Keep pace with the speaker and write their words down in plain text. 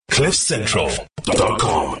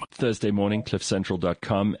CliffCentral.com. Thursday morning,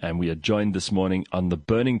 CliffCentral.com, and we are joined this morning on the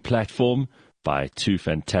Burning Platform by two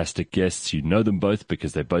fantastic guests. You know them both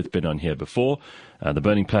because they've both been on here before. The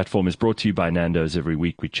Burning Platform is brought to you by Nando's. Every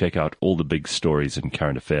week we check out all the big stories and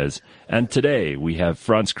current affairs. And today we have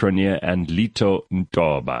Frans Cronje and Lito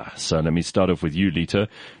Ntoba. So let me start off with you, Lito.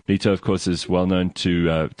 Lito, of course, is well known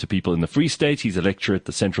to people in the Free State. He's a lecturer at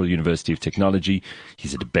the Central University of Technology.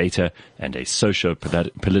 He's a debater and a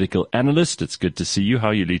socio-political analyst. It's good to see you. How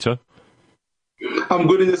are you, Lito? I'm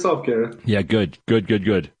good in yourself, Karen. Yeah, good.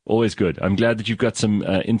 Always good. I'm glad that you've got some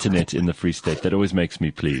internet in the Free State. That always makes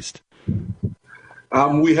me pleased.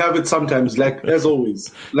 We have it sometimes, as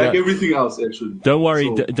always, everything else, actually. Don't worry.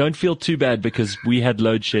 Don't feel too bad because we had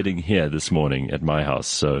load shedding here this morning at my house.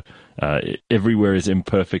 So everywhere is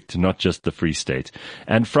imperfect, not just the Free State.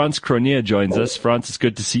 And Frans Cronje joins us. Frans, it's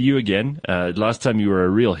good to see you again. Last time you were a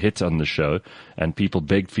real hit on the show and people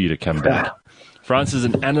begged for you to come back. Frans is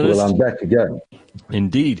an analyst. Well, I'm back again.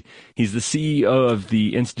 Indeed. He's the CEO of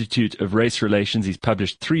the Institute of Race Relations. He's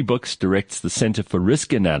published 3 books, directs the Center for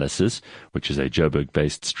Risk Analysis, which is a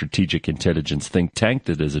Joburg-based strategic intelligence think tank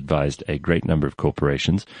that has advised a great number of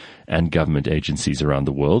corporations and government agencies around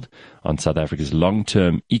the world on South Africa's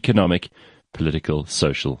long-term economic, political,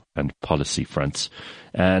 social, and policy fronts.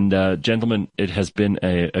 And, gentlemen, it has been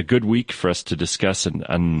a good week for us to discuss and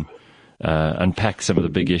unpack some of the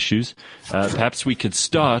big issues. Perhaps we could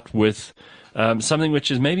start with something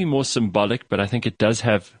which is maybe more symbolic, but I think it does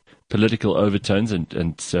have political overtones.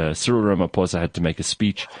 And Cyril Ramaphosa had to make a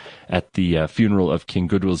speech at the funeral of King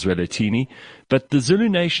Goodwill Zwelithini. But the Zulu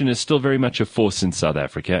nation is still very much a force in South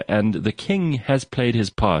Africa, and the king has played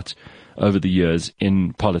his part over the years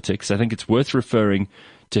in politics. I think it's worth referring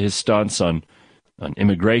to his stance on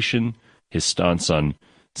immigration, his stance on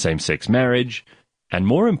same-sex marriage, and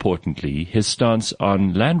more importantly, his stance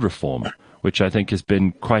on land reform, which I think has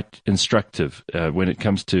been quite instructive when it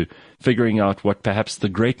comes to figuring out what perhaps the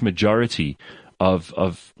great majority of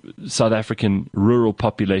South African rural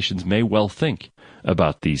populations may well think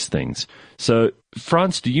about these things. So,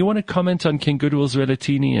 Frans, do you want to comment on King Goodwill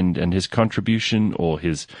Zwelithini and his contribution or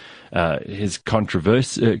his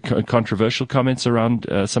controversial comments around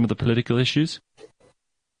some of the political issues?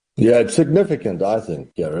 Yeah, it's significant, I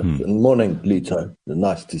think, Gareth. And morning, Lito.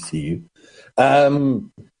 Nice to see you.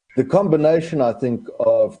 The combination, I think,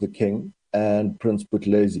 of the king and Prince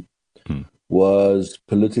Buthelezi was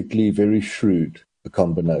politically very shrewd, a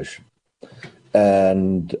combination.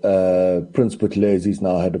 And Prince Buthelezi's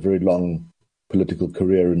now had a very long political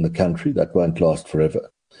career in the country. That won't last forever.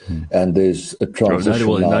 And there's a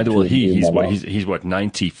transition. Neither will he. He's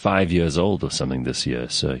 95 years old or something this year.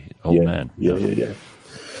 So old man. Yeah.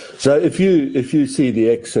 So if you see the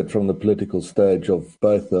exit from the political stage of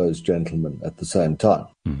both those gentlemen at the same time,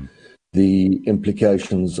 the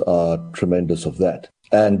implications are tremendous of that.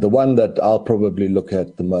 And the one that I'll probably look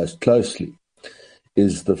at the most closely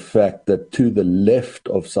is the fact that to the left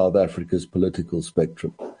of South Africa's political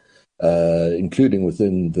spectrum, including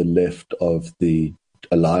within the left of the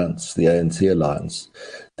alliance, the ANC alliance,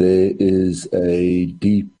 there is a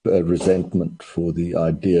deep resentment for the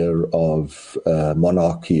idea of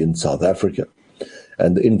monarchy in South Africa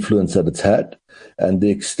and the influence that it's had and the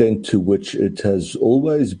extent to which it has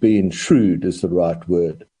always been shrewd is the right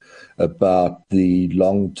word about the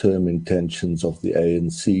long-term intentions of the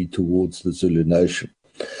ANC towards the Zulu nation.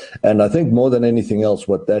 And I think more than anything else,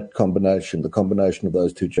 what that combination, the combination of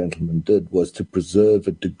those two gentlemen did was to preserve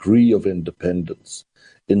a degree of independence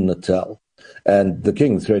in Natal. And the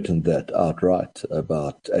king threatened that outright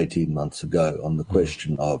about 18 months ago on the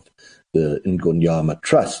question of the Ingonyama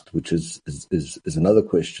Trust, which is another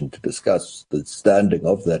question to discuss, the standing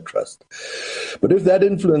of that trust. But if that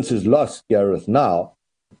influence is lost, Gareth, now,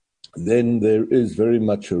 then there is very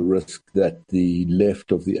much a risk that the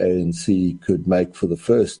left of the ANC could make for the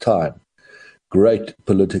first time great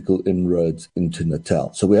political inroads into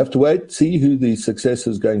Natal. So we have to wait, see who the successor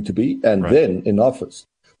is going to be, and then in office,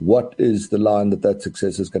 what is the line that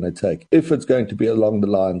successor is going to take? If it's going to be along the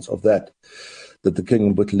lines of that the king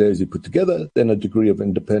and Buthelezi put together, then a degree of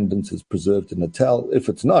independence is preserved in Natal. If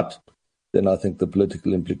it's not, then I think the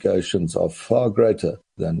political implications are far greater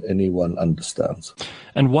than anyone understands.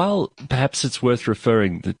 And while perhaps it's worth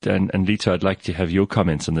referring, and Lito, I'd like to have your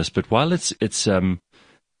comments on this, but while it's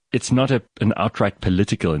not an outright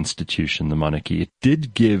political institution, the monarchy, it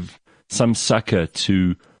did give some succor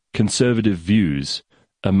to conservative views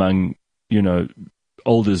among,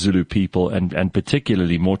 older Zulu people and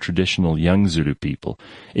particularly more traditional young Zulu people.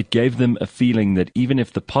 It gave them a feeling that even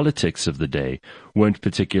if the politics of the day weren't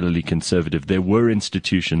particularly conservative, there were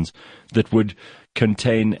institutions that would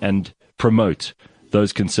contain and promote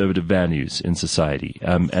those conservative values in society.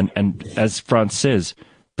 And as Frans says,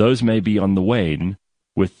 those may be on the wane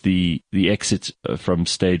with the exit from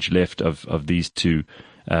stage left of these two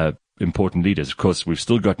important leaders. Of course, we've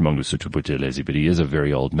still got Mangosuthu Buthelezi, but he is a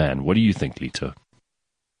very old man. What do you think, Lito?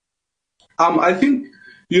 I think,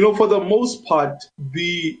 for the most part,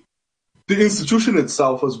 the institution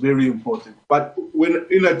itself was very important. But when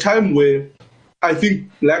in a time where I think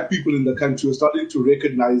Black people in the country are starting to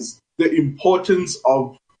recognize the importance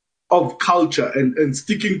of culture and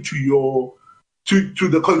sticking to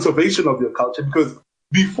the conservation of your culture, because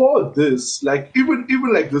before this, like even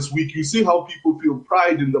like this week, you see how people feel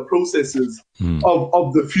pride in the processes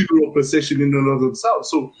of the funeral procession in and of themselves.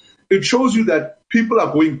 So it shows you that people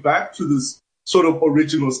are going back to this sort of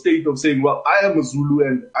original state of saying, well, I am a Zulu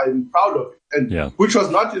and I'm proud of it, and which was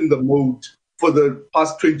not in the mode for the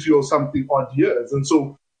past 20 or something odd years. And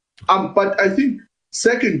so, but I think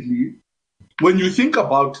secondly, when you think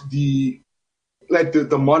about the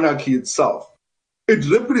monarchy itself, it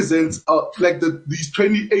represents these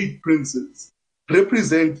 28 princes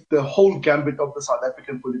represent the whole gambit of the South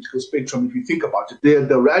African political spectrum. If you think about it, they're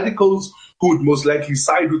the radicals who would most likely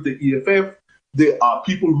side with the EFF. There are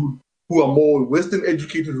people who are more Western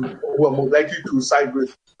educated, who are more likely to side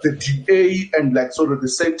with the DA and sort of the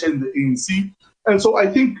center and the ANC. And so I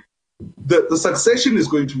think the succession is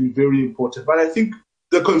going to be very important. But I think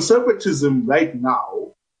the conservatism right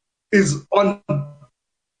now is on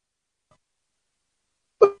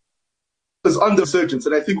the resurgence,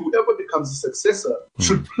 and I think whoever becomes a successor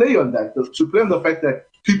should play on that. Should play on the fact that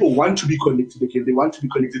people want to be connected again. They want to be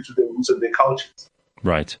connected to their roots and their cultures.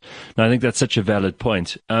 Right. Now, I think that's such a valid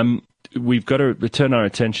point. We've got to return our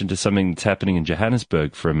attention to something that's happening in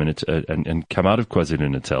Johannesburg for a minute and come out of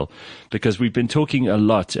KwaZulu-Natal, because we've been talking a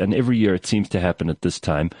lot, and every year it seems to happen at this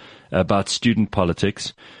time, about student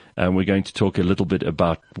politics. We're going to talk a little bit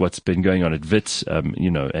about what's been going on at Wits.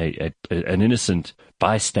 An innocent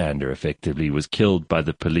bystander effectively was killed by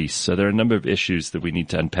the police. So there are a number of issues that we need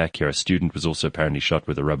to unpack here. A student was also apparently shot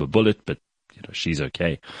with a rubber bullet, but she's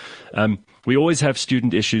okay. We always have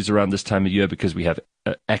student issues around this time of year because we have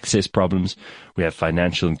access problems. We have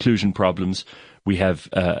financial inclusion problems. We have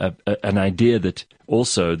an idea that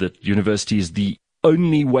university is the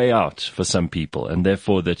only way out for some people, and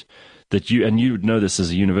therefore that you would know this as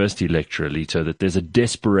a university lecturer, Lito, that there's a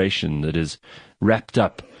desperation that is wrapped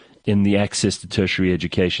up in the access to tertiary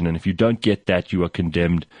education. And if you don't get that, you are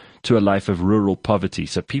condemned to a life of rural poverty.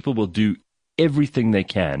 So people will do everything they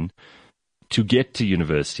can to get to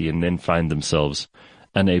university and then find themselves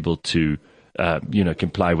unable to,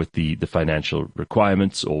 comply with the financial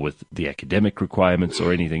requirements or with the academic requirements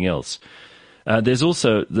or anything else. There's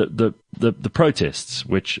also the protests,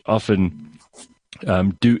 which often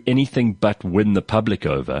do anything but win the public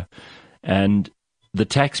over, and the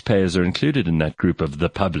taxpayers are included in that group of the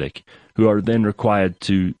public, who are then required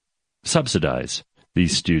to subsidize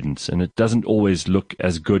these students, and it doesn't always look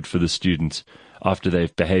as good for the students after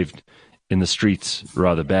they've behaved in the streets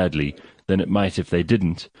rather badly than it might if they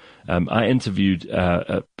didn't. I interviewed,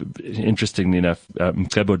 interestingly enough,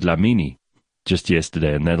 Mcebo Dlamini just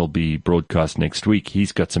yesterday, and that'll be broadcast next week.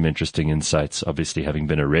 He's got some interesting insights, obviously having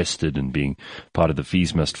been arrested and being part of the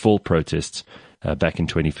Fees Must Fall protests back in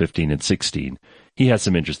 2015 and 16. He has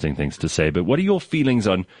some interesting things to say. But what are your feelings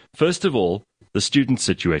on, first of all, the student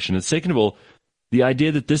situation, and second of all, the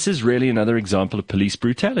idea that this is really another example of police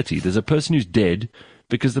brutality? There's a person who's dead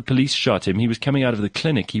because the police shot him. He was coming out of the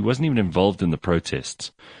clinic. He wasn't even involved in the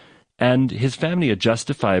protests. And his family are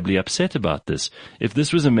justifiably upset about this. If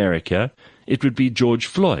this was America, it would be George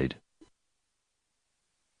Floyd.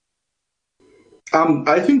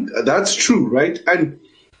 I think that's true, right? And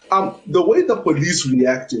the way the police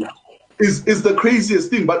reacted is the craziest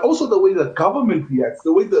thing, but also the way the government reacts,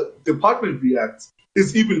 the way the department reacts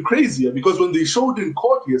is even crazier, because when they showed in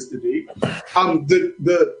court yesterday,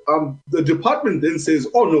 the department then says,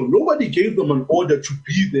 oh no, nobody gave them an order to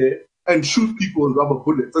be there and shoot people with rubber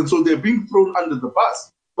bullets. And so they're being thrown under the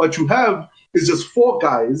bus. What you have is just four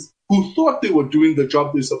guys who thought they were doing the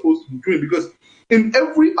job they're supposed to be doing, because in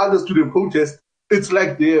every other student protest, it's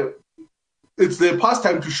like it's their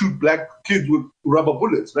pastime to shoot black kids with rubber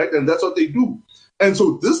bullets, right? And that's what they do. And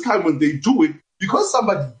so this time when they do it, because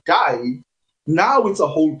somebody died, now it's a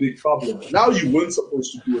whole big problem. Now you weren't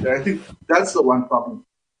supposed to do it. And I think that's the one problem.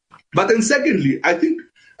 But then secondly, I think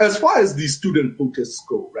as far as these student protests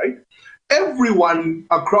go, right, everyone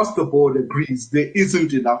across the board agrees there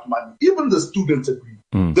isn't enough money. Even the students agree.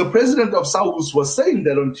 The president of SAWUS was saying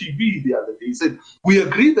that on TV the other day. He said, we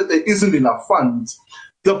agree that there isn't enough funds,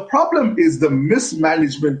 The problem is the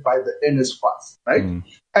mismanagement by the NSFAS, right?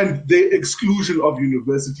 And the exclusion of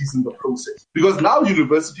universities in the process. Because now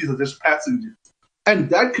universities are just passengers.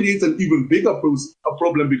 And that creates an even bigger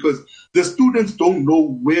problem because the students don't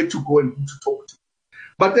know where to go and who to talk to.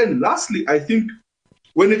 But then lastly, I think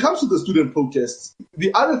when it comes to the student protests,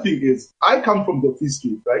 the other thing is I come from the Free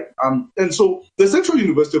State, right? And so the Central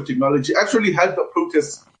University of Technology actually had the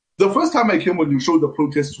protests. The first time I came on your show, the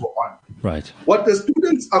protests were on. Right. What the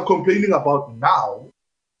students are complaining about now,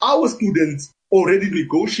 our students already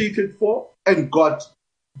negotiated for and got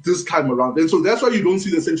this time around. And so that's why you don't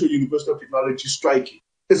see the Central University of Technology striking,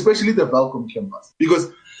 especially the Welcome campus,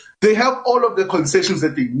 because they have all of the concessions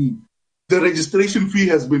that they need. The registration fee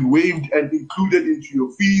has been waived and included into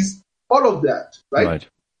your fees, all of that, right?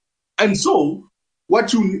 And so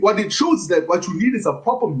what it shows that what you need is a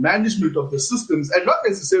proper management of the systems and not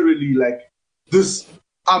necessarily like this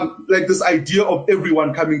idea of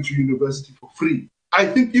everyone coming to university for free. I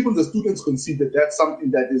think even the students concede that that's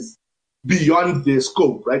something that is beyond their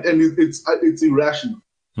scope, right? And it's irrational.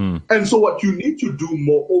 And so what you need to do,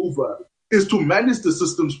 moreover, is to manage the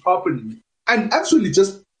systems properly and actually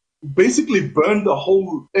just basically burn the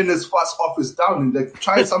whole NSFAS office down and like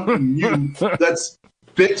try something new that's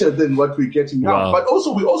better than what we're getting now. Wow. But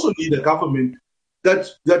also, we also need a government that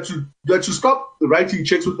should stop writing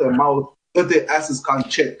checks with their mouth that their asses can't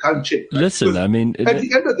check. Right? Listen, I mean, at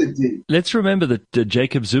the end of the day, let's remember that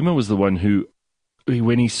Jacob Zuma was the one who,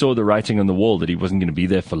 when he saw the writing on the wall that he wasn't going to be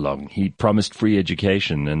there for long, he promised free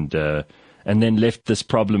education and then left this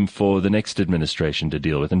problem for the next administration to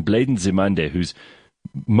deal with. And Blade Nzimande, who's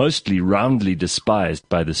mostly roundly despised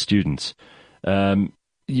by the students,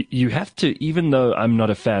 you have to, even though I'm not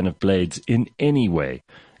a fan of Blades in any way,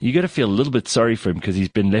 you got to feel a little bit sorry for him because he's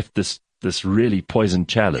been left this really poisoned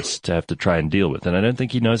chalice to have to try and deal with, and I don't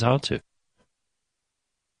think he knows how to.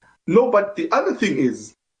 No, but the other thing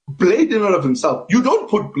is, Blade in and of himself, you don't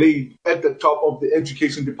put Blade at the top of the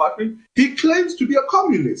education department. He claims to be a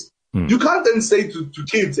communist. You can't then say to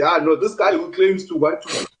kids, no, this guy who claims to want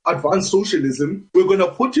to advance socialism, we're going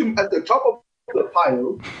to put him at the top of the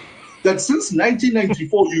pile that since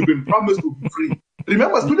 1994 you've been promised to be free.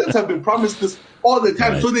 Remember, students have been promised this all the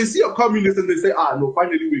time. Right. So they see a communist and they say, no,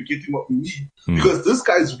 finally we're getting what we need because this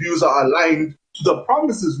guy's views are aligned to the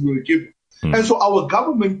promises we were given. And so our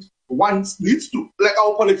government needs to, like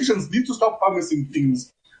our politicians need to stop promising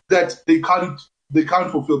things that they can't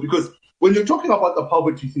fulfill. Because when you're talking about the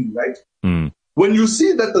poverty thing, right? When you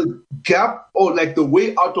see that the gap or like the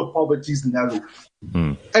way out of poverty is narrow,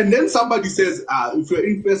 and then somebody says, if you're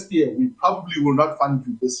in first year, we probably will not fund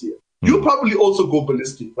you this year. You probably also go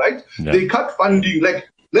ballistic, right? Yeah. They cut funding. Like,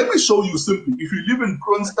 let me show you simply. If you live in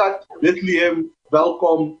Kroonstad, Bethlehem,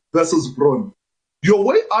 Welkom versus Bron, your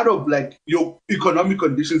way out of like your economic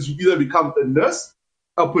conditions, you either become a nurse,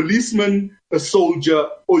 a policeman, a soldier,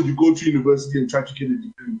 or you go to university and try to get a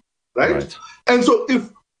degree, right? And so if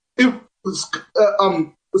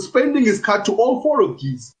spending is cut to all four of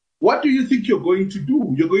these, what do you think you're going to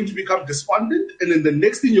do? You're going to become despondent, and then the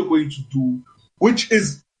next thing you're going to do, which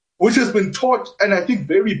has been taught, and I think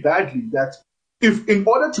very badly, that if in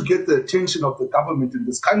order to get the attention of the government in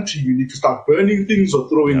this country, you need to start burning things or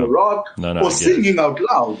throwing a rock or singing out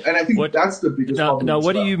loud. And I think that's the biggest problem. Now,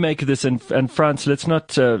 what do you make of this? And France, let's not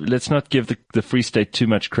give the Free State too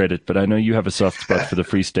much credit, but I know you have a soft spot for the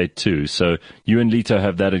Free State too. So you and Lito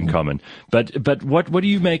have that in common. But what do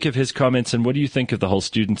you make of his comments, and what do you think of the whole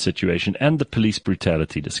student situation and the police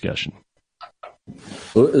brutality discussion?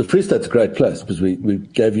 Well, the Free State's a great place because we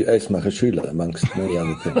gave you Ace Magashule amongst many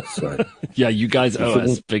other things. So yeah, you guys owe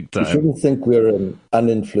us big time. You shouldn't think we're an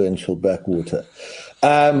uninfluential backwater.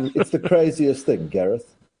 It's the craziest thing,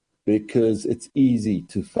 Gareth, because it's easy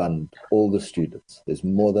to fund all the students. There's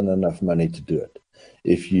more than enough money to do it.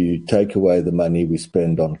 If you take away the money we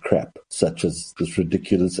spend on crap, such as this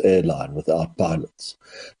ridiculous airline without pilots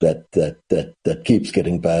that keeps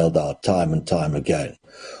getting bailed out time and time again,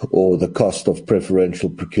 or the cost of preferential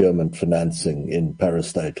procurement financing in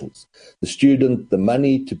parastatals, the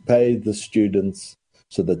money to pay the students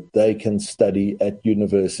so that they can study at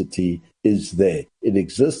university is there. It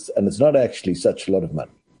exists, and it's not actually such a lot of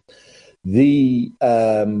money. The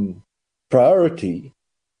priority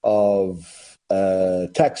of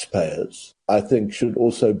taxpayers, I think, should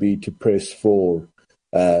also be to press for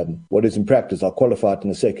what is in practice, I'll qualify it in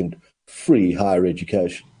a second, free higher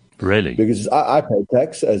education. Really? Because I pay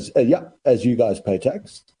tax as you guys pay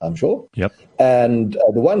tax, I'm sure. Yep. And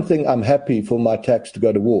the one thing I'm happy for my tax to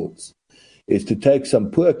go towards is to take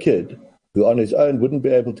some poor kid who on his own wouldn't be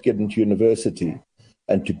able to get into university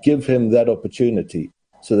and to give him that opportunity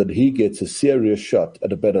so that he gets a serious shot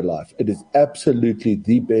at a better life. It is absolutely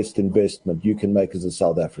the best investment you can make as a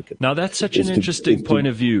South African. Now, that's such an interesting point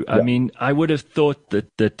of view. Yeah. I mean, I would have thought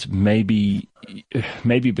that maybe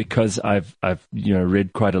because I've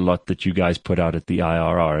read quite a lot that you guys put out at the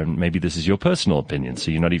IRR, and maybe this is your personal opinion,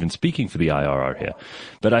 so you're not even speaking for the IRR here.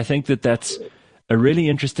 But I think that's a really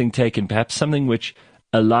interesting take, and perhaps something which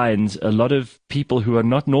aligns a lot of people who are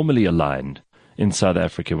not normally aligned in South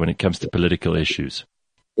Africa when it comes to political issues.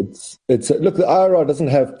 Look, the IRR doesn't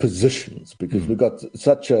have positions because we've got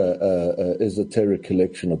such a esoteric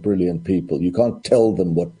collection of brilliant people. You can't tell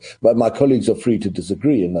them what. But my colleagues are free to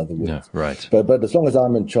disagree. In other words, yeah, right. But as long as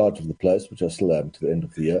I'm in charge of the place, which I still am to the end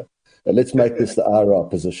of the year, let's make this the IRR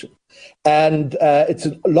position. And it's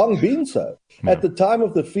long been so. Yeah. At the time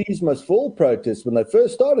of the Fees Must Fall protests, when they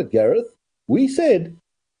first started, Gareth, we said,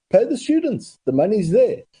 pay the students. The money's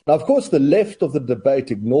there. Now, of course, the left of the debate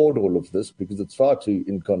ignored all of this because it's far too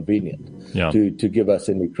inconvenient to give us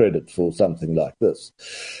any credit for something like this.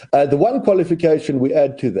 The one qualification we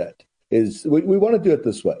add to that is we want to do it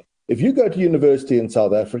this way. If you go to university in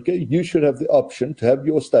South Africa, you should have the option to have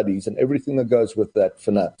your studies and everything that goes with that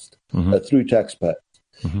financed through taxpayers.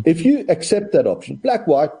 Mm-hmm. If you accept that option, black,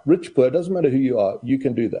 white, rich, poor, doesn't matter who you are, you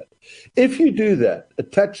can do that. If you do that,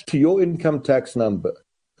 attached to your income tax number,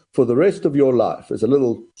 for the rest of your life as a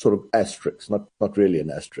little sort of asterisk, not really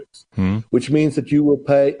an asterisk, which means that you will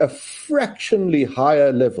pay a fractionally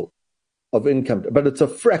higher level of income, but it's a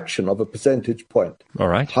fraction of a percentage point. All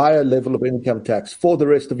right. Higher level of income tax for the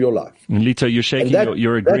rest of your life. And Lito, you're shaking,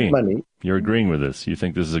 you're agreeing. That money, you're agreeing with this. You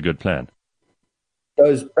think this is a good plan.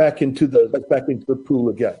 Goes back into the pool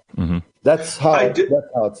again. Mm-hmm. That's how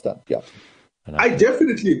it's done. Yeah. I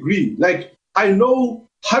definitely agree. Like, I know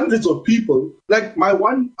hundreds of people, like my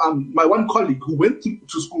one colleague who went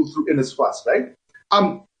to school through NSFAS, right?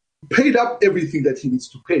 Paid up everything that he needs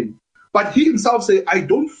to pay. But he himself says, I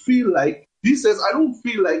don't feel like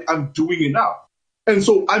I'm doing enough. And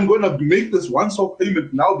so I'm going to make this once-off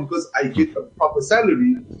payment now because I get a proper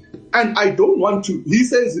salary. And I don't want to, he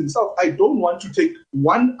says himself, I don't want to take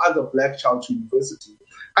one other black child to university.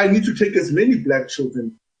 I need to take as many black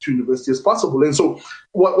children to university as possible. And so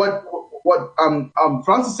what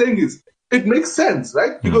France is saying is it makes sense,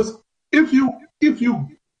 right? Because if you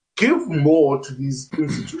give more to these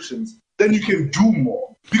institutions, then you can do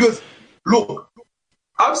more. Because look,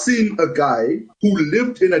 I've seen a guy who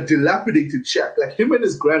lived in a dilapidated shack, like him and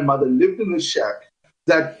his grandmother lived in a shack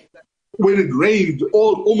that when it rained,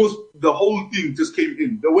 almost the whole thing just came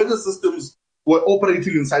in. The weather systems were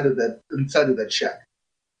operating inside of that shack.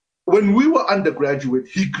 When we were undergraduate,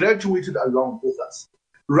 he graduated along with us.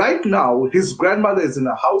 Right now, his grandmother is in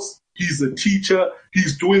a house, he's a teacher,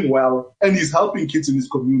 he's doing well, and he's helping kids in his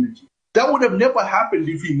community. That would have never happened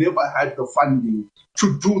if he never had the funding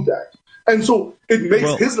to do that. And so it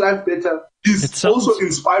makes his life better. He's also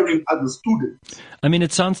inspiring other students. I mean,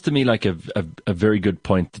 it sounds to me like a very good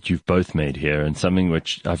point that you've both made here, and something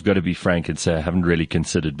which I've got to be frank and say I haven't really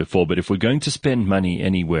considered before. But if we're going to spend money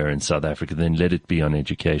anywhere in South Africa, then let it be on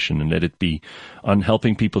education and let it be on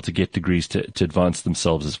helping people to get degrees to advance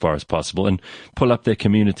themselves as far as possible and pull up their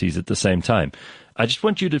communities at the same time. I just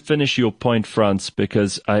want you to finish your point, France,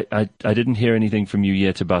 because I didn't hear anything from you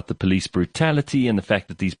yet about the police brutality and the fact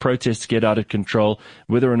that these protests get out of control,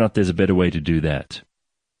 whether or not there's a better way to do that.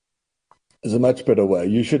 There's a much better way.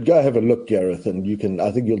 You should go have a look, Gareth, and I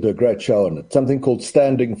think you'll do a great show on it. Something called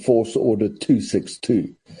Standing Force Order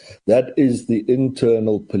 262. That is the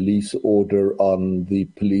internal police order on the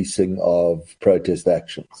policing of protest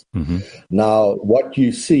actions. Mm-hmm. Now, what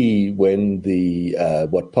you see when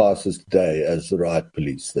what passes today as the riot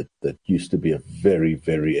police, that used to be a very,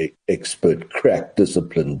 very expert, crack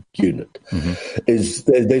disciplined unit, is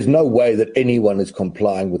there's no way that anyone is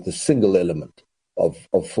complying with a single element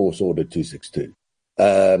of Force Order 262.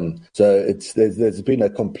 So there's been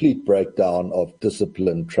a complete breakdown of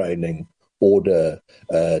discipline, training, order,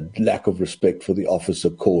 lack of respect for the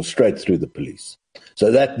officer corps straight through the police.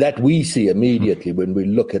 So that we see immediately when we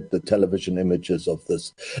look at the television images of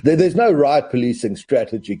this. There's no riot policing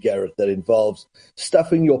strategy, Gareth, that involves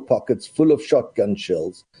stuffing your pockets full of shotgun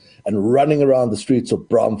shells and running around the streets of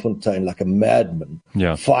Braamfontein like a madman,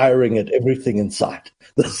 firing at everything in sight.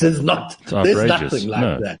 This is not. There's nothing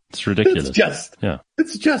like that. It's ridiculous.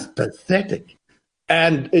 It's just pathetic,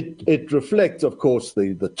 and it reflects, of course,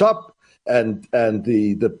 the top and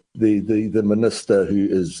the minister who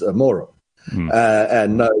is a moron.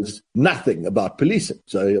 And knows nothing about policing.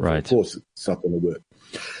 So, of course, it's not going to work.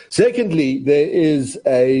 Secondly, there is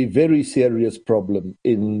a very serious problem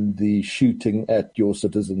in the shooting at your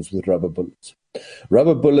citizens with rubber bullets.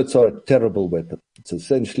 Rubber bullets are a terrible weapon. It's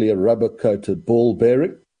essentially a rubber-coated ball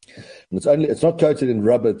bearing. And it's not coated in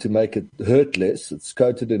rubber to make it hurt less. It's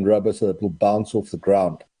coated in rubber so that it will bounce off the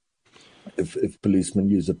ground. If policemen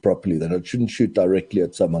use it properly, then it shouldn't shoot directly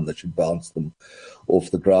at someone. They should bounce them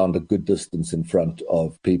off the ground a good distance in front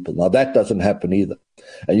of people. Now, that doesn't happen either.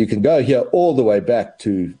 And you can go here all the way back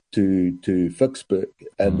to Vicksburg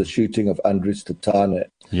and the shooting of Andries Tatane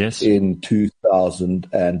in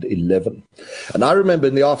 2011. And I remember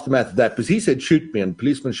in the aftermath of that, because he said, shoot me, and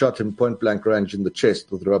policemen shot him point blank range in the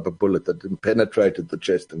chest with a rubber bullet that penetrated the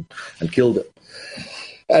chest and killed him.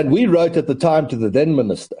 And we wrote at the time to the then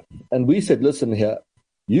minister, and we said, listen here,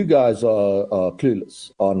 you guys are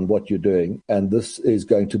clueless on what you're doing, and this is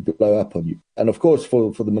going to blow up on you. And of course,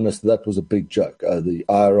 for the minister, that was a big joke. The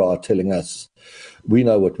IRR telling us, we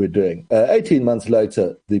know what we're doing. 18 months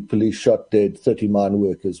later, the police shot dead 30 mine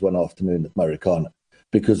workers one afternoon at Marikana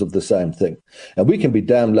because of the same thing. And we can be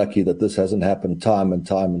damn lucky that this hasn't happened time and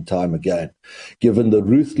time and time again, given the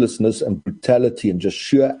ruthlessness and brutality and just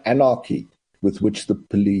sheer anarchy with which the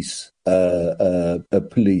police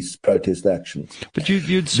protest actions. But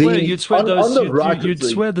you'd swear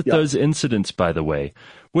that those incidents, by the way,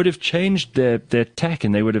 would have changed their tack,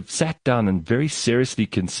 and they would have sat down and very seriously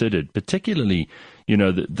considered, particularly,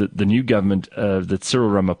 the new government that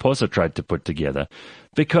Cyril Ramaphosa tried to put together,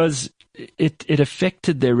 because it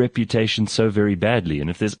affected their reputation so very badly. And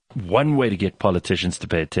if there's one way to get politicians to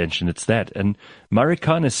pay attention, it's that. And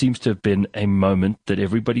Marikana seems to have been a moment that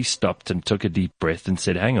everybody stopped and took a deep breath and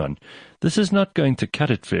said, hang on, this is not going to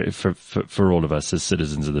cut it for all of us as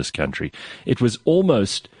citizens of this country. It was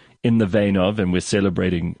almost in the vein of, and we're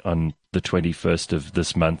celebrating on the 21st of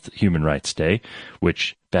this month, Human Rights Day,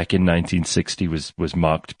 which back in 1960 was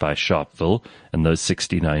marked by Sharpeville and those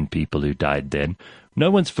 69 people who died then. No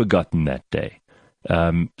one's forgotten that day.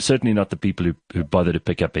 Certainly not the people who bother to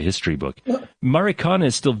pick up a history book. Marikana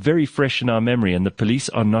is still very fresh in our memory, and the police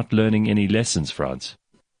are not learning any lessons, Frans.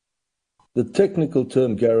 The technical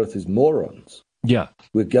term, Gareth, is morons. Yeah.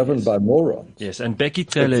 We're governed by morons. Yes, and Bheki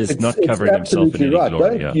Cele is not covering himself in any right.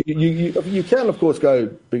 glory. Yeah. You can, of course,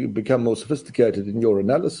 become more sophisticated in your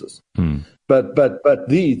analysis. But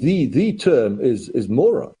the term is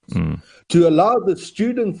morons. To allow the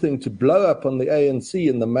student thing to blow up on the ANC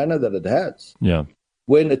in the manner that it has,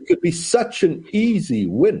 when it could be such an easy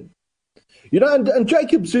win. And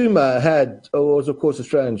Jacob Zuma was, of course, a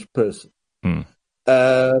strange person.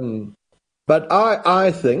 But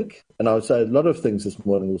I think, and I would say a lot of things this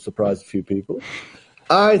morning will surprise a few people,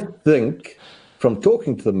 I think, from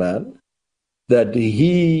talking to the man, that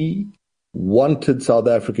he wanted South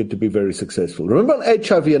Africa to be very successful. Remember on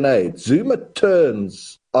HIV and AIDS, Zuma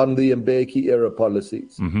turns on the Mbeki-era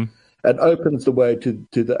policies and opens the way to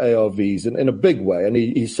the ARVs in a big way, and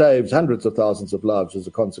he saves hundreds of thousands of lives as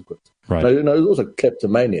a consequence. Right. Now, he's also a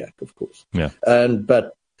kleptomaniac, of course. Yeah.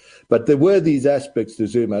 But there were these aspects to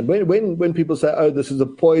Zuma. And when people say, oh, this is a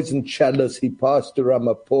poison chalice, he passed to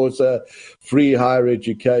Ramaphosa, free higher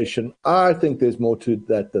education, I think there's more to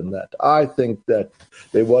that than that. I think that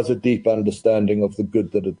there was a deep understanding of the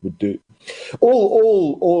good that it would do.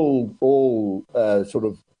 All sort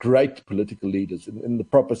of great political leaders, in the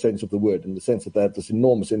proper sense of the word, in the sense that they had this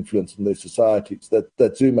enormous influence in their societies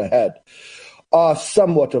that Zuma had, are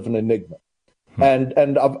somewhat of an enigma. And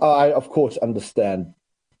I, of course, understand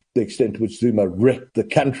the extent to which Zuma wrecked the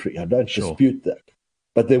country. I don't dispute that.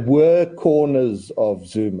 But there were corners of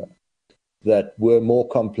Zuma that were more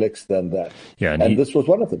complex than that. Yeah, and this was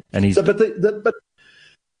one of them. And but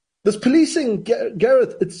this policing,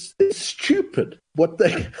 Gareth, it's stupid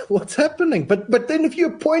what's happening. But then if you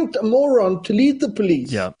appoint a moron to lead the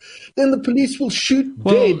police, then the police will shoot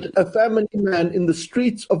dead a family man in the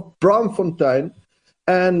streets of Braamfontein,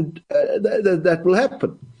 and that will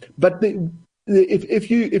happen. But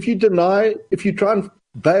if you try and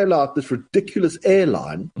bail out this ridiculous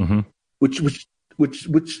airline, which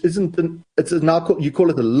isn't it's now called, you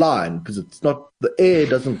call it a line because it's not, the air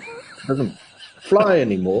doesn't fly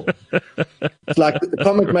anymore. It's like the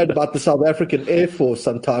comment made about the South African Air Force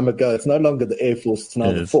some time ago. It's no longer the Air Force; it's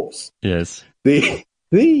now the Force. Yes. You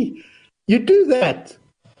do that.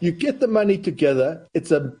 You get the money together. It's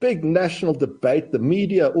a big national debate. The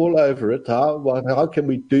media all over it. How can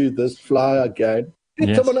we do this? Fly again.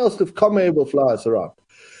 Get someone else. If Comair will fly us around.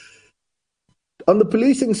 On the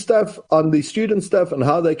policing stuff, on the student stuff, and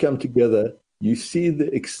how they come together, you see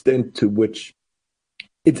the extent to which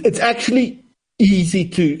it's actually easy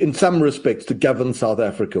to, in some respects, to govern South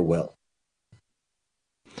Africa well.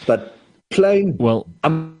 But plain Well,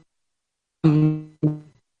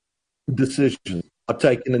 decisions are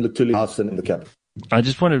taken in the Tuli House and in the cabinet. I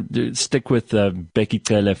just want to stick with Bheki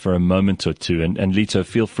Cele for a moment or two, and Lito,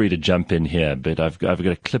 feel free to jump in here. But I've got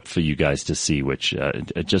a clip for you guys to see, which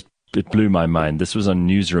it blew my mind. This was on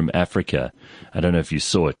Newsroom Africa. I don't know if you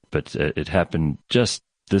saw it, but it happened just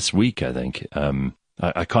this week, I think.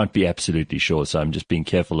 I can't be absolutely sure, so I'm just being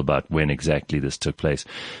careful about when exactly this took place.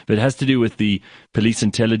 But it has to do with the police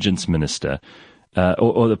intelligence minister,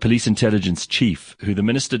 or the police intelligence chief, who the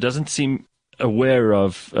minister doesn't seem aware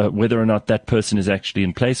of whether or not that person is actually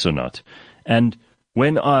in place or not. And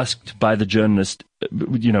when asked by the journalist,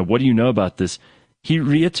 what do you know about this? He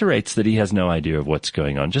reiterates that he has no idea of what's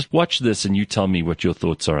going on. Just watch this and you tell me what your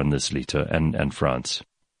thoughts are on this, Lito and France.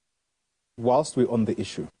 Whilst we're on the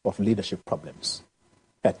issue of leadership problems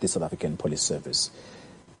at the South African Police Service,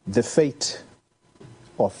 the fate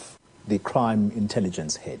of the crime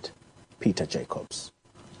intelligence head, Peter Jacobs.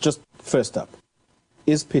 Just first up,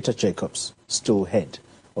 is Peter Jacobs still head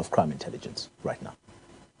of crime intelligence right now?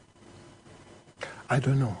 I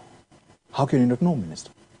don't know. How can you not know,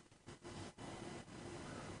 Minister?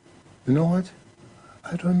 You know what?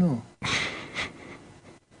 I don't know.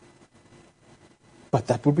 But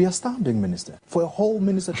that would be astounding, Minister, for a whole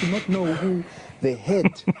minister to not know who the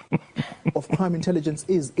head of crime intelligence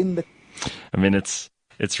is in the... I mean, it's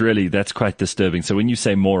really, that's quite disturbing. So when you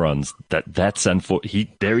say morons, that's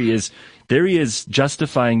unfortunate. There he is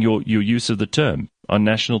justifying your use of the term on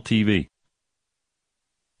national TV.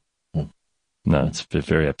 No, it's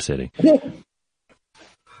very upsetting.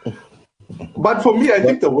 But for me, I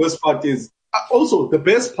think the worst part is, also the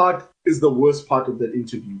best part is the worst part of that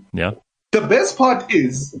interview. Yeah. The best part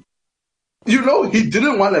is, he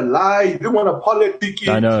didn't want to lie. He didn't want to politic it.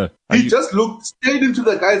 I know. He just looked straight into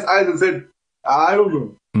the guy's eyes and said, I don't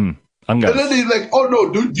know. And then he's like, oh no,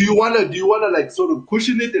 do you wanna like sort of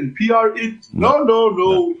cushion it and PR it?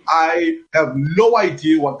 No. I have no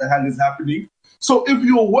idea what the hell is happening. So if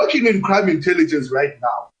you're working in crime intelligence right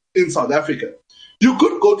now in South Africa, you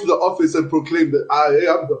could go to the office and proclaim that I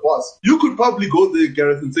am the boss. You could probably go there,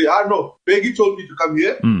 Gareth, and say, no, Bheki told me to come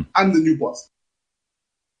here. I'm the new boss.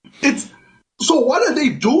 So what are they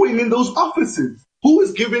doing in those offices? Who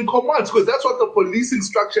is giving commands? Because that's what the policing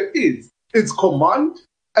structure is. It's command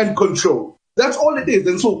and control. That's all it is.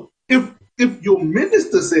 And so if your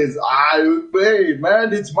minister says, hey,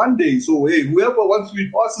 man, it's Monday, so hey, whoever wants to be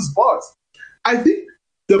boss is boss. I think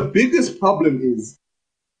the biggest problem is,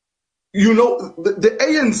 the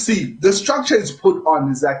ANC, the structure is put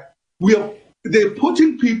on is that they're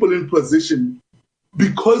putting people in position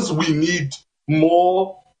because we need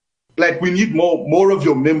more of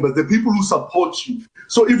your members, the people who support you.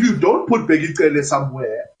 So if you don't put Bheki Cele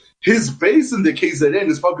somewhere, his base in the KZN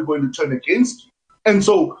is probably going to turn against you. And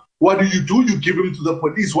so what do? You give him to the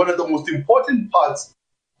police, one of the most important parts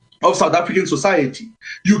of South African society.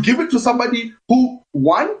 You give it to somebody who,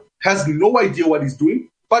 one, has no idea what he's doing,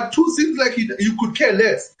 but two, seems like you could care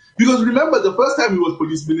less. Because remember, the first time he was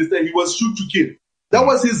police minister, he was shoot to kill. That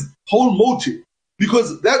was his whole motive.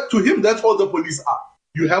 Because that, to him, that's all the police are.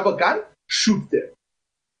 You have a gun, shoot them.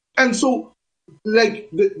 And so, like,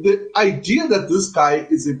 the idea that this guy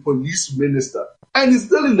is a police minister and is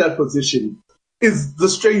still in that position is the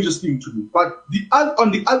strangest thing to me. But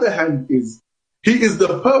on the other hand he is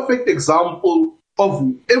the perfect example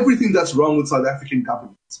of everything that's wrong with South African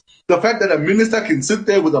government. The fact that a minister can sit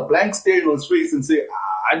there with a blank stare on his face and say,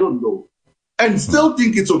 I don't know, and still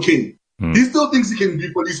think it's okay. He still thinks he can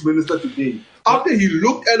be police minister today. After he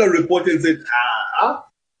looked at a report and said,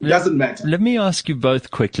 it doesn't matter. Let me ask you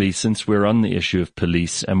both quickly, since we're on the issue of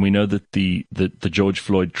police, and we know that the George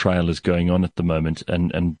Floyd trial is going on at the moment,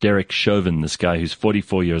 and Derek Chauvin, this guy who's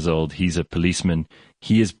 44 years old, he's a policeman.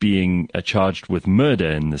 He is being charged with murder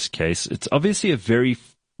in this case. It's obviously a very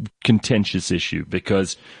contentious issue,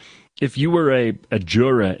 because if you were a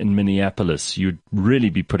juror in Minneapolis, you'd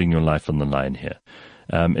really be putting your life on the line here.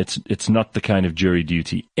 It's not the kind of jury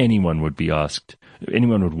duty anyone would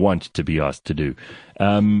want to be asked to do.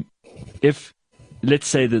 If, let's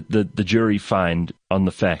say that the jury find on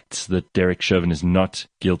the facts that Derek Chauvin is not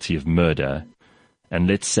guilty of murder, and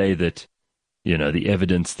let's say that, the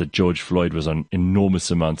evidence that George Floyd was on enormous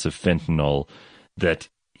amounts of fentanyl, that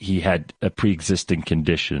he had a pre-existing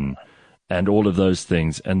condition, and all of those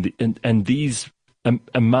things, and these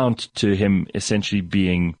amount to him essentially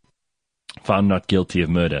being found not guilty of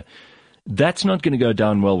murder. That's not going to go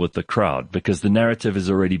down well with the crowd, because the narrative has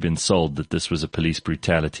already been sold that this was a police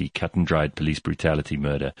brutality, cut and dried police brutality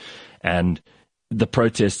murder. And the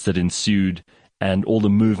protests that ensued and all the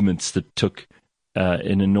movements that took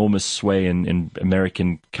an enormous sway in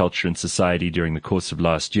American culture and society during the course of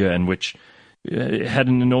last year, and which had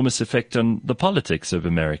an enormous effect on the politics of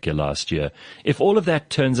America last year. If all of that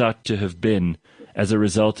turns out to have been as a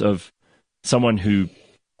result of someone who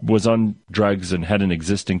was on drugs and had an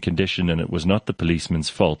existing condition, and it was not the policeman's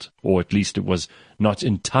fault, or at least it was not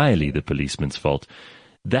entirely the policeman's fault,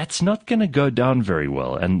 that's not going to go down very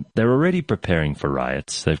well. And they're already preparing for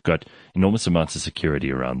riots. They've got enormous amounts of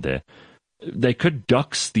security around there. They could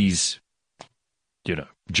dox these,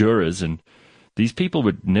 jurors, and these people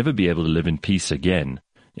would never be able to live in peace again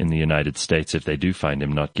in the United States if they do find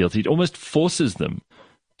him not guilty. It almost forces them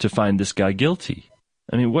to find this guy guilty.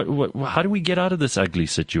 I mean, how do we get out of this ugly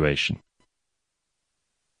situation?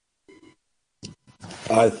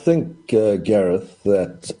 I think, Gareth,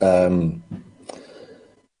 that on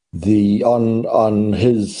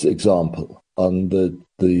his example, on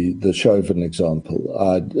the Chauvin example,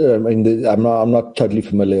 I'm not totally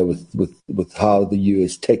familiar with how the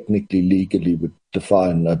US technically, legally would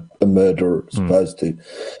define a murder as opposed to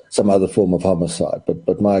some other form of homicide.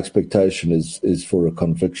 But my expectation is for a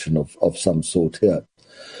conviction of some sort here.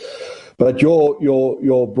 But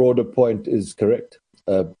your broader point is correct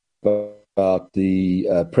about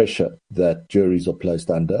the pressure that juries are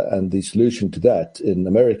placed under, and the solution to that in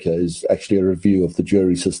America is actually a review of the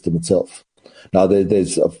jury system itself. Now,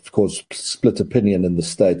 there's of course split opinion in the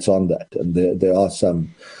States on that, and there are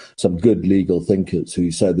some good legal thinkers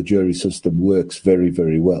who say the jury system works very,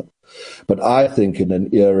 very well. But I think in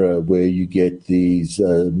an era where you get these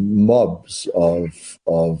mobs of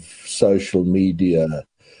social media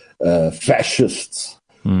fascists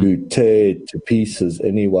who tear to pieces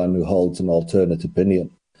anyone who holds an alternate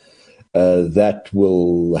opinion, that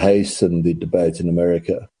will hasten the debate in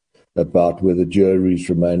America about whether juries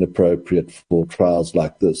remain appropriate for trials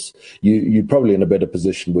like this. You're probably in a better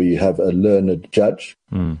position where you have a learned judge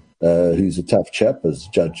who's a tough chap, as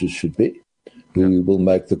judges should be, who will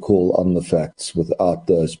make the call on the facts without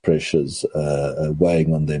those pressures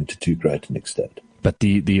weighing on them to too great an extent. But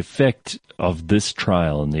the effect of this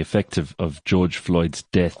trial and the effect of George Floyd's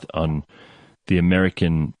death on the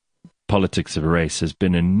American politics of race has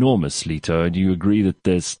been enormous, Lito. And you agree that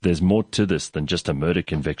there's more to this than just a murder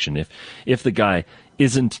conviction. If the guy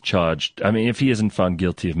isn't charged, I mean, if he isn't found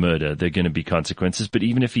guilty of murder, there are going to be consequences. But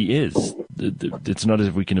even if he is, it's not as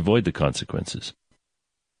if we can avoid the consequences.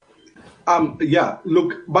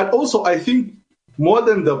 But also I think more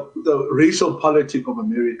than the racial politic of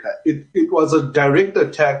America, it was a direct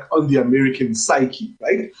attack on the American psyche,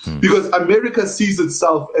 right? Because America sees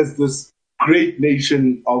itself as this great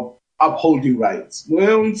nation of upholding rights.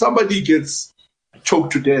 When somebody gets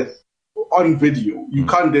choked to death on video, you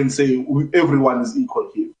can't then say everyone is equal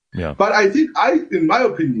here. Yeah. But I think, in my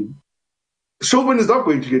opinion, Chauvin is not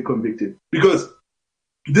going to get convicted because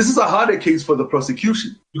this is a harder case for the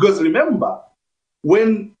prosecution. Because remember,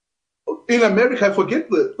 when in America, I forget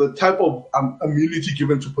the type of immunity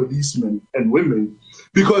given to policemen and women,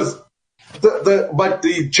 because but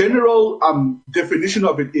the general definition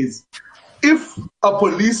of it is, if a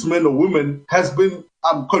policeman or woman has been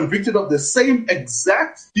convicted of the same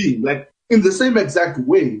exact thing, like in the same exact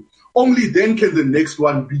way, only then can the next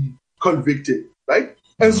one be convicted, right?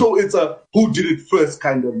 And so it's a who did it first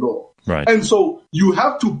kind of law. Right. And so you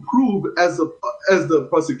have to prove as the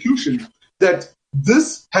prosecution that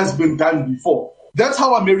this has been done before. That's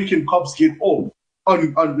how American cops get off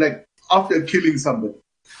on like after killing somebody,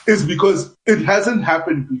 is because it hasn't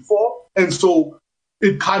happened before, and so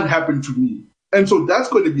it can't happen to me. And so that's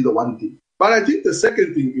going to be the one thing. But I think the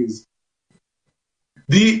second thing is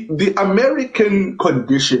the American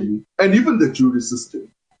condition and even the jury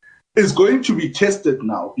system is going to be tested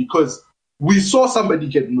now, because we saw somebody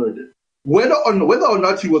get murdered. Whether or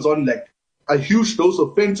not he was on like a huge dose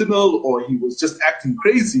of fentanyl or he was just acting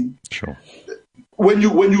crazy. Sure. When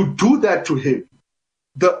you do that to him,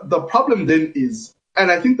 the problem then is, and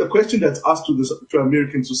I think the question that's asked to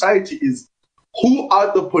American society is, who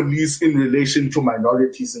are the police in relation to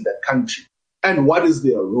minorities in that country, and what is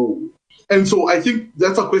their role? And so I think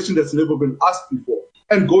that's a question that's never been asked before.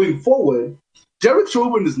 And going forward, Derek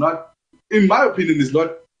Chauvin is not, in my opinion, is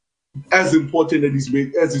not as important as he's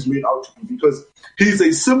made out to be, because he's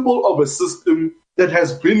a symbol of a system that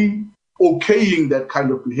has been okaying that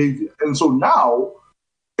kind of behavior. And so now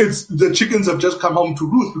it's the chickens have just come home to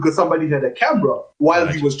roost because somebody had a camera while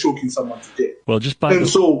he was choking someone to death. Well, just by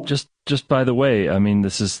the way, I mean,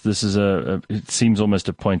 this is it seems almost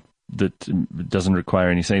a point that doesn't require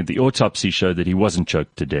any saying. The autopsy showed that he wasn't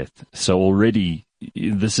choked to death. So already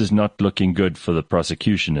this is not looking good for the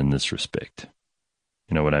prosecution in this respect.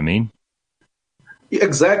 You know what I mean?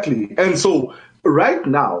 Exactly. And so right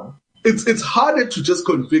now, it's harder to just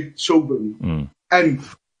convict Chauvin.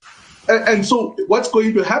 And so what's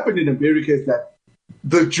going to happen in America is that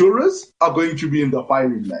the jurors are going to be in the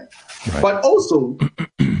firing line. Right. But also,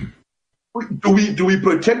 do we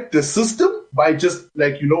protect the system by just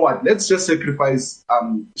like, you know what, let's just sacrifice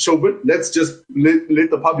Chauvin, let's just let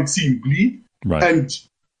the public see him bleed, right. and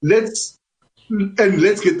let's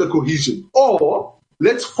get the cohesion. Or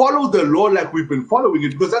let's follow the law like we've been following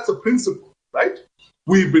it, because that's a principle, right?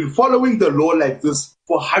 We've been following the law like this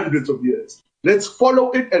for hundreds of years. Let's follow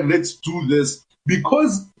it and let's do this.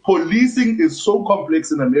 Because policing is so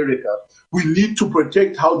complex in America, we need to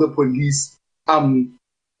protect how the police,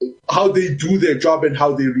 how they do their job and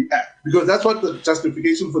how they react. Because that's what the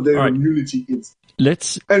justification for their immunity is.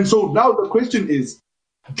 And so now the question is,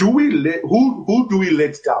 who do we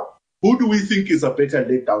let down? Who do we think is a better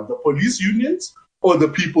let down? The police unions or the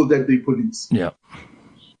people that they police?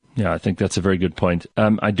 Yeah, I think that's a very good point.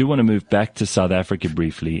 I do want to move back to South Africa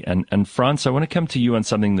briefly. And Frans, I want to come to you on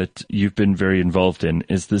something that you've been very involved in,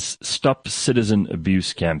 is this Stop Citizen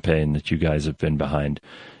Abuse campaign that you guys have been behind.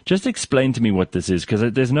 Just explain to me what this is,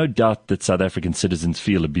 because there's no doubt that South African citizens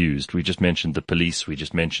feel abused. We just mentioned the police. We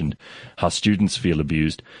just mentioned how students feel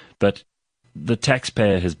abused. But the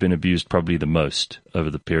taxpayer has been abused probably the most over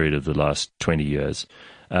the period of the last 20 years.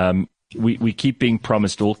 We keep being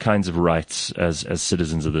promised all kinds of rights as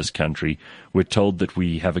citizens of this country. We're told that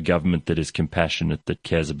we have a government that is compassionate, that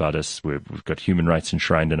cares about us. We've got human rights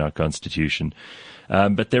enshrined in our constitution.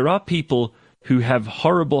 But there are people who have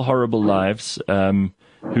horrible, horrible lives,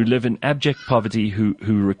 who live in abject poverty, who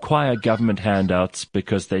require government handouts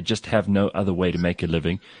because they just have no other way to make a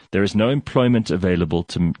living. There is no employment available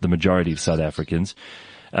to the majority of South Africans.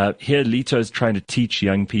 Here, Lito is trying to teach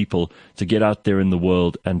young people to get out there in the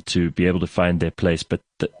world and to be able to find their place. But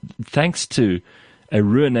thanks to a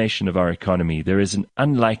ruination of our economy, there is an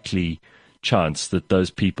unlikely chance that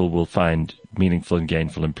those people will find meaningful and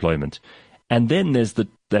gainful employment. And then there's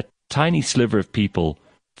that tiny sliver of people,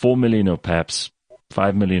 4 million or perhaps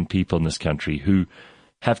 5 million people in this country, who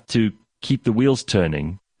have to keep the wheels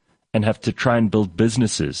turning and have to try and build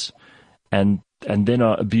businesses and then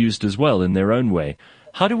are abused as well in their own way.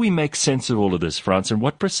 How do we make sense of all of this, Frans, and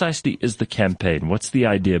what precisely is the campaign? What's the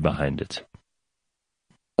idea behind it?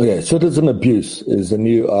 Okay, citizen abuse is a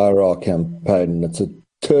new IRR campaign. It's a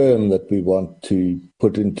term that we want to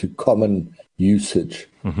put into common usage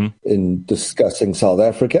in discussing South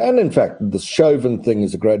Africa. And in fact, the Chauvin thing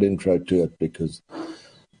is a great intro to it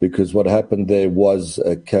because what happened there was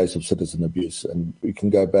a case of citizen abuse. And we can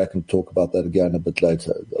go back and talk about that again a bit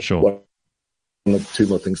later. Sure. Two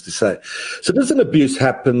more things to say. Citizen abuse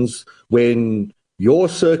happens when your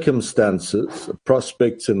circumstances,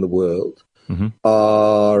 prospects in the world,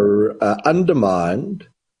 are undermined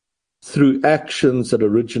through actions that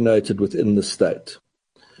originated within the state.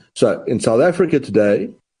 So in South Africa today,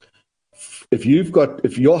 if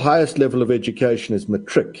your highest level of education is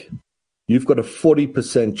matric, you've got a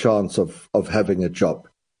 40% chance of having a job.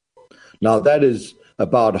 Now that is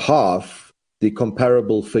about half the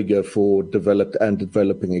comparable figure for developed and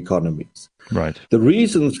developing economies. Right. The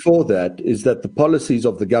reasons for that is that the policies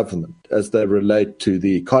of the government, as they relate to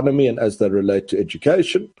the economy and as they relate to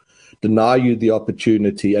education, deny you the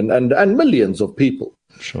opportunity and millions of people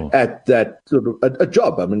at that sort of a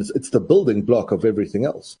job. I mean, it's the building block of everything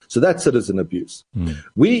else. So that's citizen abuse.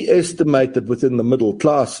 We estimate that within the middle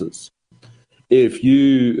classes, if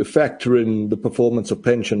you factor in the performance of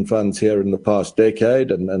pension funds here in the past decade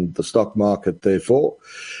and the stock market, therefore,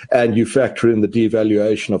 and you factor in the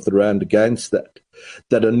devaluation of the rand against that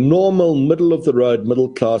a normal middle-of-the-road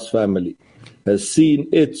middle-class family has seen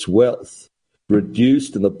its wealth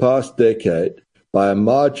reduced in the past decade by a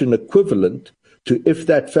margin equivalent to if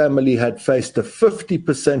that family had faced a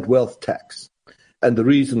 50% wealth tax. And the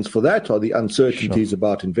reasons for that are the uncertainties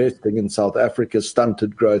about investing in South Africa,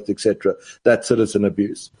 stunted growth, etc. That's citizen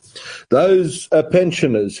abuse. Those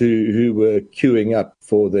pensioners who were queuing up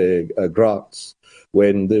for their grants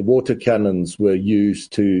when the water cannons were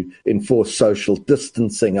used to enforce social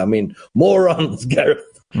distancing. I mean, morons, Gareth.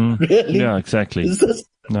 Really? Yeah, exactly.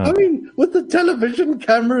 No. I mean, with the television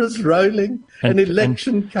cameras rolling, an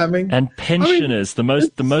election coming, and pensioners, the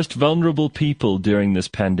most vulnerable people during this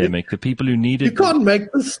pandemic, the people who needed. You can't make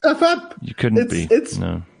this stuff up. You couldn't It's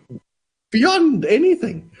beyond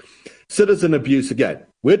anything. Citizen abuse again.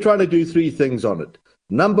 We're trying to do three things on it.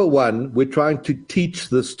 Number one, we're trying to teach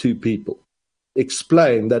this to people.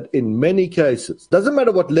 Explain that in many cases, doesn't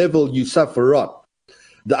matter what level you suffer on,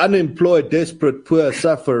 the unemployed, desperate, poor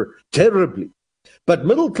suffer terribly. But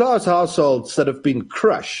middle-class households that have been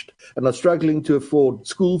crushed and are struggling to afford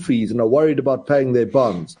school fees and are worried about paying their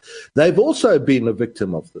bonds, they've also been a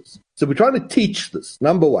victim of this. So we're trying to teach this.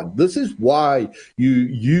 Number one, this is why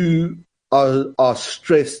you are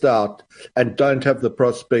stressed out and don't have the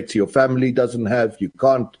prospects. Your family doesn't have, you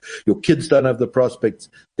can't, your kids don't have the prospects.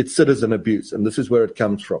 It's citizen abuse, and this is where it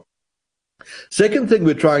comes from. Second thing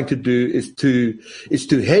we're trying to do is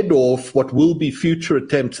to head off what will be future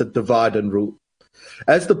attempts at divide and rule.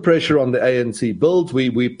 As the pressure on the ANC builds,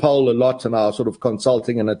 we poll a lot on our sort of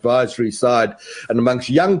consulting and advisory side. And amongst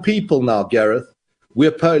young people now, Gareth,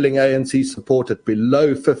 we're polling ANC support at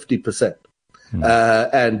below 50%.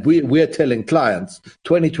 And we're telling clients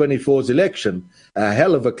 2024's election, a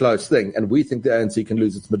hell of a close thing. And we think the ANC can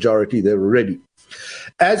lose its majority there already.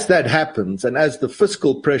 As that happens, and as the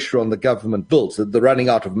fiscal pressure on the government builds, the running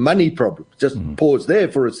out of money problem, just pause there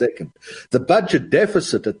for a second. The budget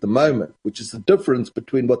deficit at the moment, which is the difference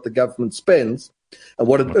between what the government spends and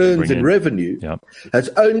what it earns in revenue, has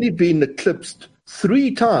only been eclipsed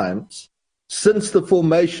 3 times since the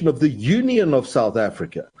formation of the Union of South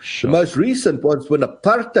Africa. Sure. The most recent was when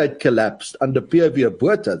apartheid collapsed under P.W.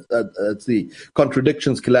 Botha. The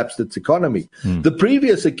contradictions collapsed its economy. The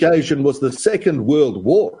previous occasion was the Second World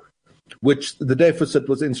War, which the deficit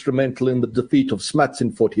was instrumental in the defeat of Smuts in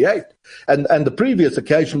 1948. And the previous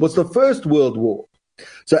occasion was the First World War.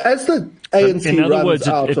 So as the ANC in other runs words,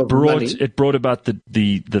 out of money, it brought about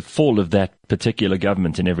the fall of that particular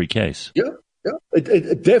government in every case. Yeah.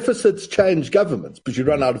 Yeah, deficits change governments because you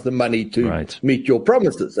run out of the money to meet your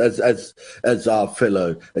promises, as our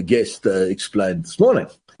fellow guest explained this morning.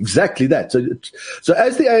 Exactly that. So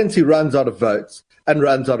as the ANC runs out of votes and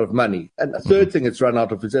runs out of money, and a third thing it's run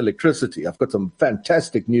out of is electricity. I've got some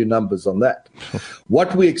fantastic new numbers on that.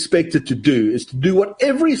 What we expect it to do is to do what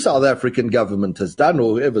every South African government has done,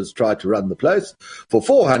 or whoever's tried to run the place for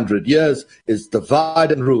 400 years, is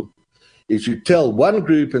divide and rule. Is you tell one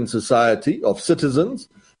group in society of citizens,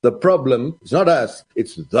 the problem is not us,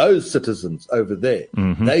 it's those citizens over there.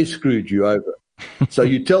 They screwed you over. So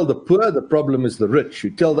you tell the poor, the problem is the rich.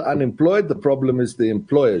 You tell the unemployed, the problem is the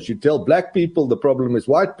employers. You tell black people, the problem is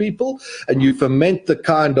white people. And you foment the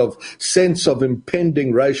kind of sense of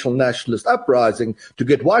impending racial nationalist uprising to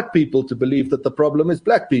get white people to believe that the problem is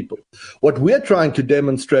black people. What we're trying to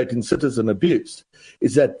demonstrate in citizen abuse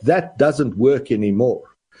is that doesn't work anymore.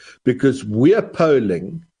 Because we're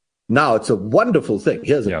polling, now it's a wonderful thing.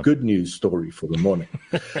 Here's a good news story for the morning.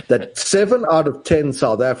 That 7 out of 10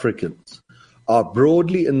 South Africans are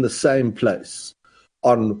broadly in the same place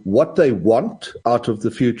on what they want out of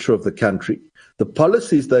the future of the country, the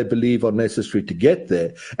policies they believe are necessary to get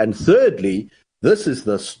there. And thirdly, this is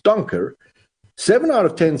the stonker, 7 out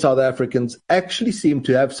of 10 South Africans actually seem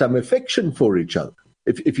to have some affection for each other.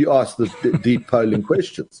 If you ask the deep polling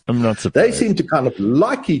questions. I'm not surprised. They seem to kind of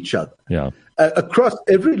like each other across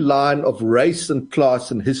every line of race and class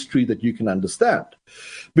and history that you can understand.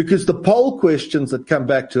 Because the poll questions that come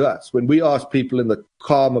back to us, when we ask people in the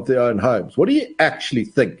calm of their own homes, what do you actually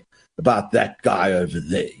think about that guy over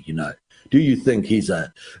there, you know? Do you think he's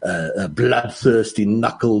a bloodthirsty,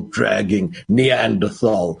 knuckle-dragging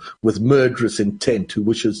Neanderthal with murderous intent who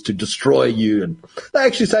wishes to destroy you? And they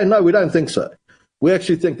actually say, no, we don't think so. We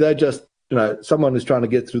actually think they're just, someone who's trying to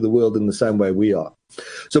get through the world in the same way we are.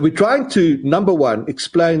 So we're trying to, number one,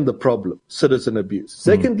 explain the problem, citizen abuse.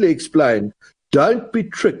 Secondly, explain, don't be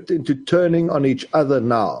tricked into turning on each other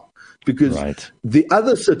now. Because the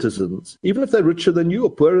other citizens, even if they're richer than you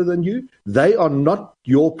or poorer than you, they are not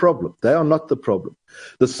your problem. They are not the problem.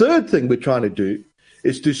 The third thing we're trying to do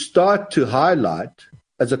is to start to highlight,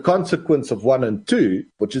 as a consequence of 1 and 2,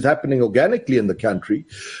 which is happening organically in the country,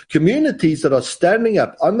 communities that are standing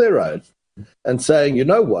up on their own and saying, you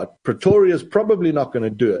know what, Pretoria's probably not going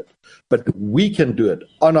to do it, but we can do it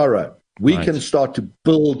on our own. We can start to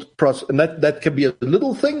build, and that can be a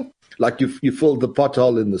little thing, like you filled the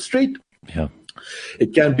pothole in the street. Yeah.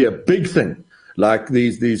 It can be a big thing, like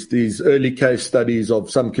these early case studies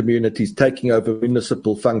of some communities taking over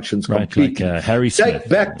municipal functions completely. Like Harry Smith. Take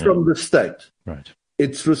back from the state. Right.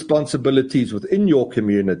 Its responsibilities within your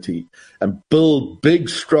community and build big,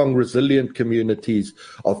 strong, resilient communities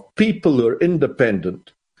of people who are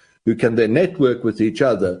independent, who can then network with each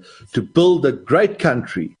other to build a great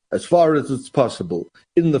country as far as it's possible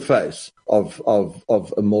in the face of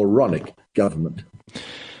a moronic government.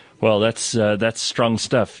 Well, that's strong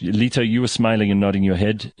stuff. Lito, you were smiling and nodding your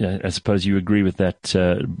head. I suppose you agree with that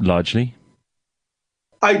largely?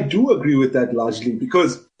 I do agree with that largely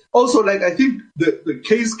because also, I think the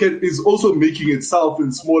case is also making itself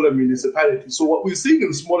in smaller municipalities. So what we're seeing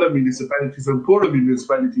in smaller municipalities and poorer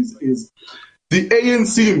municipalities is the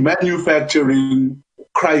ANC manufacturing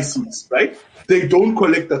crises, right? They don't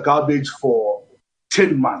collect the garbage for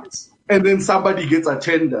 10 months. And then somebody gets a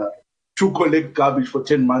tender to collect garbage for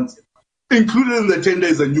 10 months. Included in the tender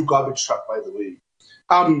is a new garbage truck, by the way.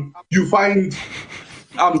 You find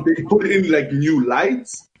they put in like new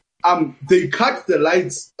lights. They cut the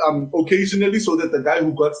lights occasionally so that the guy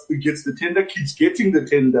who gets the tender keeps getting the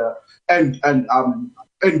tender and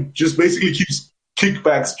just basically keeps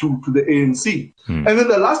kickbacks to the ANC. And then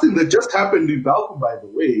the last thing that just happened in Balfour, by the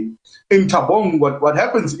way, in Tabong, what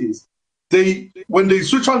happens is when they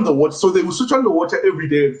switch on the water, so they will switch on the water every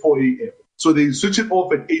day at 4 a.m. So they switch it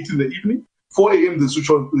off at 8 in the evening. 4 a.m. they switch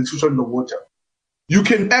on the water. You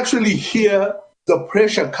can actually hear the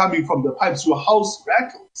pressure coming from the pipes. Your house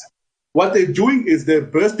rattles. What they're doing is they're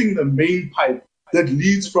bursting the main pipe that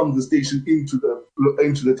leads from the station into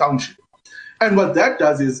the township. And what that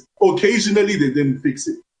does is occasionally they then fix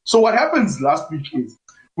it. So what happens last week is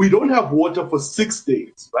we don't have water for 6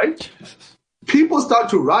 days, right? People start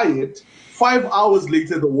to riot. 5 hours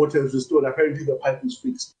later, the water is restored. Apparently the pipe is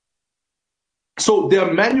fixed. So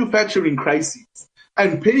they're manufacturing crises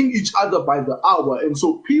and paying each other by the hour. And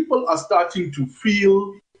so people are starting to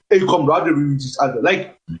feel a camaraderie with each other.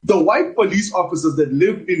 Like the white police officers that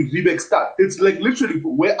live in Riebeckstad, it's like literally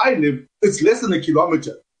where I live, it's less than a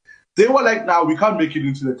kilometer. They were like, "Now we can't make it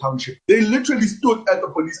into the township." They literally stood at the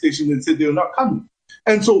police station and said they were not coming.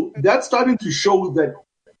 And so that's starting to show that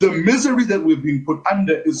the misery that we've been put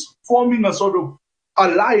under is forming a sort of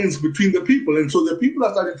alliance between the people. And so the people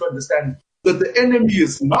are starting to understand that the enemy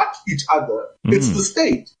is not each other, it's the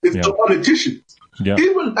state, it's the politicians. Yeah.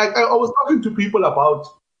 Even like I was talking to people about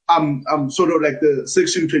sort of like the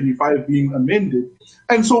Section 25 being amended.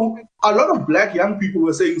 And so a lot of black young people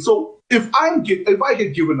were saying, so if I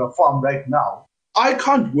get given a farm right now, I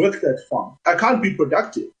can't work that farm. I can't be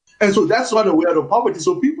productive. And so that's not a way out of poverty.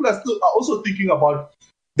 So people are also thinking about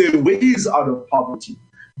their ways out of poverty.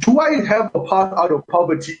 Do I have a path out of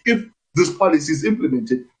poverty if this policy is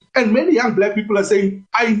implemented? And many young black people are saying,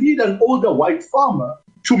 I need an older white farmer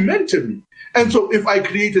to mentor me. And so if I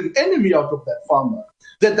create an enemy out of that farmer,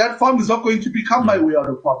 that farm is not going to become my way out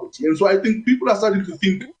of poverty. And so I think people are starting to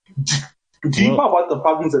think deeper about the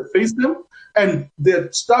problems that face them, and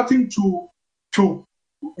they're starting to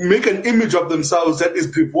make an image of themselves that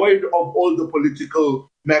is devoid of all the political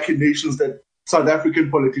machinations that South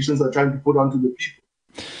African politicians are trying to put onto the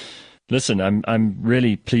people. Listen, I'm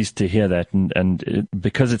really pleased to hear that, and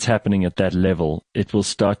because it's happening at that level, it will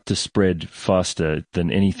start to spread faster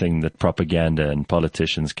than anything that propaganda and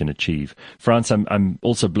politicians can achieve. France, I'm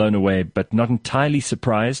also blown away, but not entirely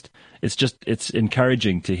surprised. It's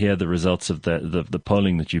encouraging to hear the results of the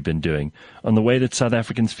polling that you've been doing on the way that South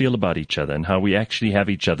Africans feel about each other and how we actually have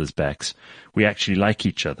each other's backs. We actually like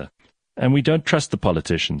each other, and we don't trust the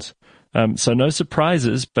politicians. So no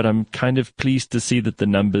surprises, but I'm kind of pleased to see that the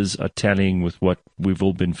numbers are tallying with what we've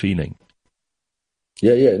all been feeling.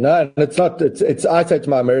 Yeah. No, it's not. It's. I say to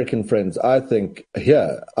my American friends, I think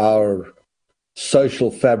here our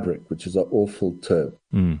social fabric, which is an awful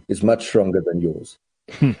term, is much stronger than yours.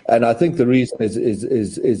 And I think the reason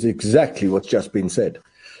is exactly what's just been said,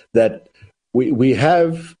 that we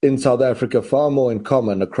have in South Africa far more in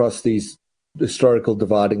common across these historical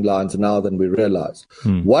dividing lines now than we realize.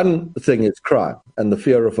 One thing is crime and the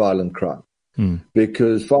fear of violent crime,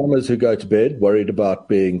 because farmers who go to bed worried about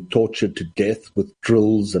being tortured to death with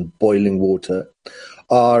drills and boiling water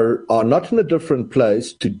are not in a different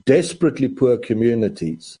place to desperately poor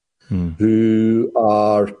communities who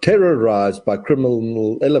are terrorized by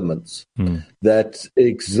criminal elements that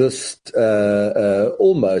exist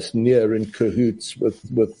almost near in cahoots with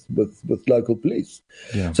local police.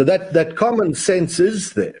 Yeah. So that common sense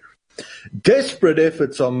is there. Desperate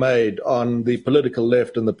efforts are made on the political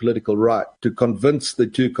left and the political right to convince the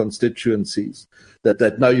two constituencies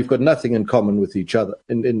that no, you've got nothing in common with each other.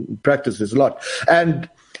 In practice, there's a lot. And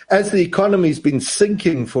as the economy's been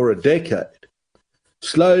sinking for a decade,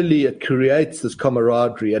 slowly it creates this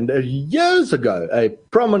camaraderie. And years ago, a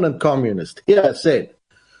prominent communist here said,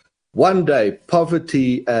 one day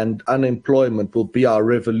poverty and unemployment will be our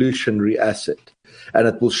revolutionary asset, and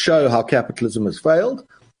it will show how capitalism has failed,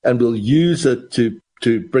 and we'll use it to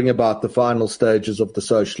bring about the final stages of the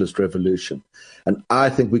socialist revolution. And I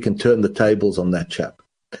think we can turn the tables on that chap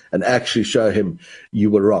and actually show him you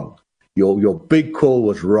were wrong. Your big call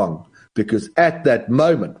was wrong. Because at that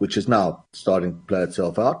moment, which is now starting to play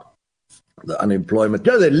itself out, the unemployment.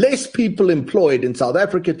 There are less people employed in South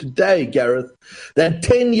Africa today, Gareth, than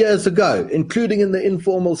 10 years ago, including in the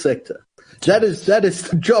informal sector. That is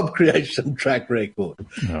the job creation track record.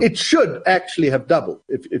 No. It should actually have doubled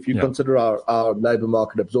if you consider our labour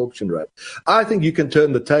market absorption rate. I think you can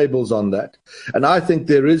turn the tables on that. And I think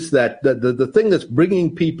there is the thing that's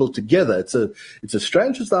bringing people together. It's the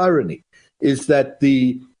strangest irony is that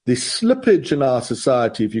the slippage in our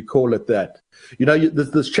society, if you call it that.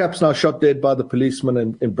 This chap's now shot dead by the policeman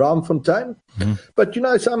in Braamfontein. Mm-hmm. But,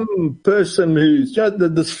 some person who's,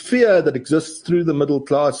 this fear that exists through the middle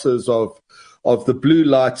classes of the blue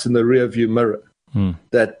lights in the rearview mirror,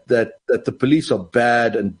 that the police are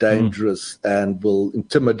bad and dangerous and will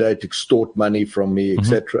intimidate, extort money from me,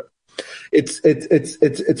 etc.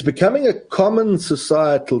 It's becoming a common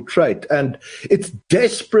societal trait, and it's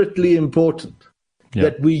desperately important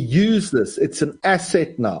that we use this. It's an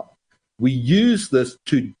asset now. We use this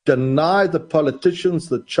to deny the politicians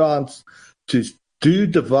the chance to do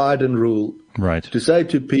divide and rule. Right. To say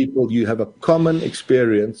to people, you have a common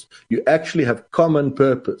experience, you actually have common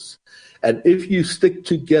purpose. And if you stick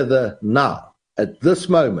together now, at this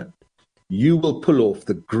moment, you will pull off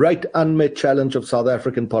the great unmet challenge of South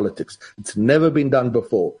African politics. It's never been done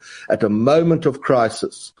before. At a moment of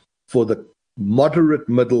crisis, for the moderate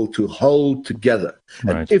middle to hold together.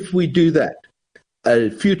 Right. And if we do that,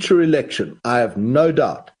 a future election, I have no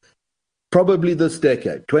doubt, probably this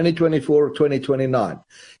decade, 2024 or 2029,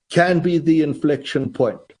 can be the inflection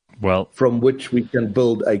point from which we can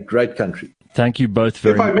build a great country. Thank you both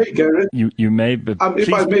very much. If I may, Gareth. You may, but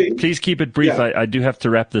please keep it brief. I do have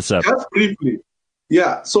to wrap this up. Just briefly.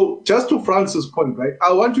 Yeah, so just to Francis' point, right,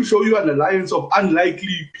 I want to show you an alliance of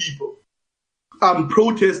unlikely people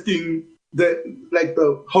protesting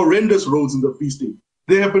the horrendous roads in the Free State.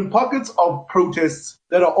 There have been pockets of protests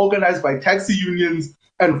that are organized by taxi unions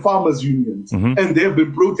and farmers unions, and they have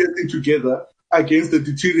been protesting together against the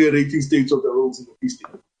deteriorating states of the roads in the Free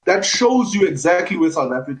State. That shows you exactly where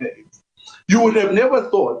South Africa is. You would have never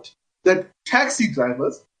thought that taxi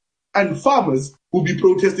drivers and farmers would be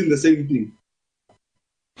protesting the same thing.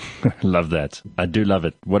 Love that. I do love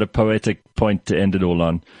it. What a poetic point to end it all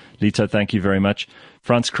on. Lito, thank you very much.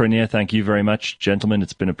 Frans Cronje, thank you very much. Gentlemen,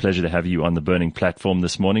 it's been a pleasure to have you on the Burning Platform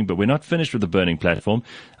this morning, but we're not finished with the Burning Platform.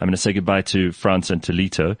 I'm going to say goodbye to Frans and to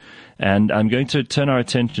Lito, and I'm going to turn our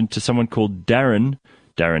attention to someone called Darren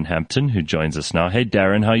Hampton, who joins us now. Hey,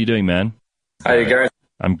 Darren, how are you doing, man? Hi, Gareth.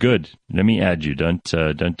 I'm good. Let me add you. Don't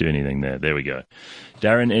do anything there. There we go.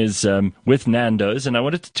 Darren is with Nando's, and I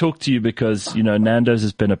wanted to talk to you because, Nando's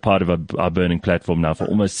has been a part of our Burning Platform now for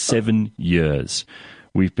almost 7 years.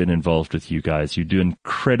 We've been involved with you guys. You do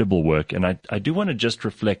incredible work, and I do want to just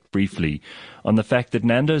reflect briefly on the fact that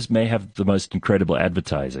Nando's may have the most incredible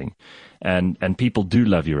advertising, and people do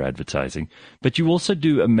love your advertising, but you also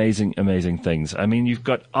do amazing, amazing things. I mean, you've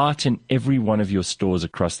got art in every one of your stores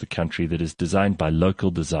across the country that is designed by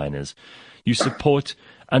local designers. You support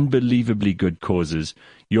unbelievably good causes.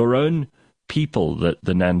 Your own people, the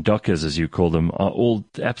Nandokas, as you call them, are all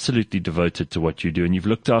absolutely devoted to what you do, and you've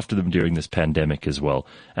looked after them during this pandemic as well.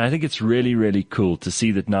 And I think it's really, really cool to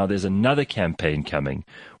see that now there's another campaign coming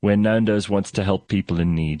where Nando's wants to help people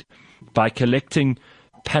in need by collecting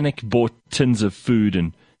panic-bought tins of food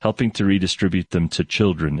and helping to redistribute them to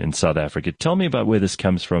children in South Africa. Tell me about where this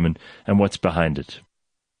comes from and what's behind it.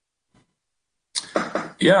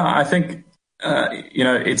 Yeah, I think,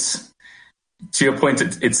 it's... To your point,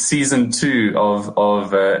 it's season 2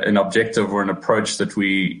 of an objective or an approach that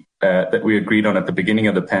we agreed on at the beginning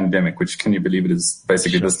of the pandemic, which, can you believe it, is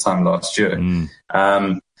basically this time last year.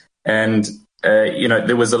 There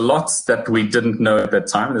was a lot that we didn't know at that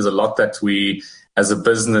time. There's a lot that we, as a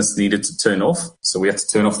business, needed to turn off. So we had to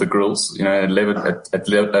turn off the grills. At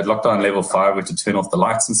lockdown level 5, we had to turn off the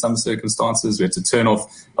lights in some circumstances. We had to turn off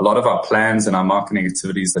a lot of our plans and our marketing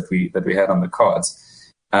activities that we had on the cards.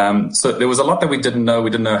 So there was a lot that we didn't know. We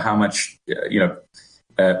didn't know how much,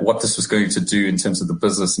 what this was going to do in terms of the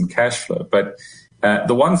business and cash flow. But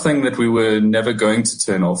the one thing that we were never going to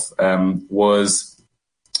turn off was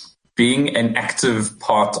being an active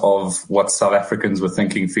part of what South Africans were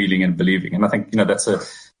thinking, feeling, and believing. And I think that's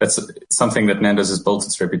something that Nando's has built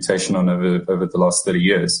its reputation on over the last 30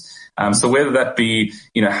 years. So whether that be,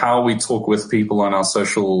 how we talk with people on our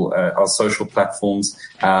social platforms,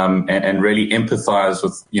 and really empathize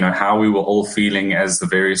with, how we were all feeling as the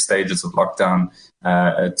various stages of lockdown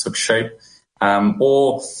took shape,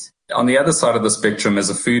 or on the other side of the spectrum, as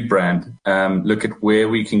a food brand, look at where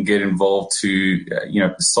we can get involved to,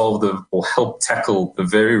 solve or help tackle the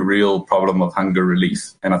very real problem of hunger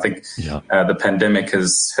relief. And I think the pandemic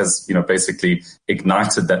has basically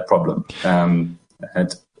ignited that problem.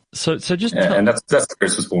 So just and that's where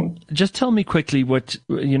Chris was born. Just tell me quickly what,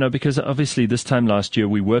 because obviously this time last year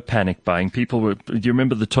we were panic buying. Do you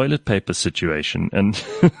remember the toilet paper situation and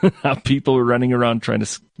how people were running around trying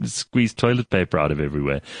to squeeze toilet paper out of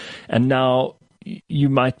everywhere? And now you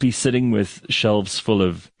might be sitting with shelves full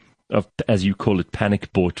of, as you call it,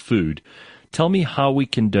 panic bought food. Tell me how we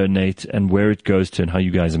can donate and where it goes to and how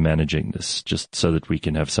you guys are managing this, just so that we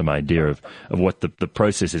can have some idea of what the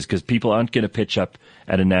process is. Because people aren't going to pitch up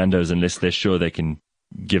at a Nando's unless they're sure they can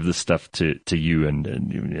give the stuff to you and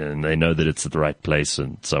they know that it's at the right place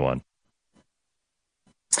and so on.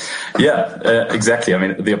 Yeah, exactly. I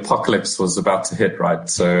mean, the apocalypse was about to hit, right?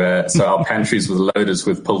 So our pantries were loaded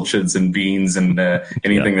with pilchards and beans and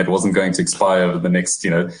anything that wasn't going to expire over the next,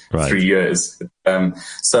 3 years.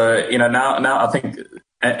 So now I think,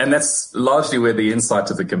 and that's largely where the insight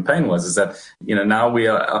of the campaign was, is that now we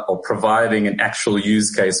are providing an actual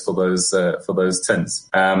use case for those tins.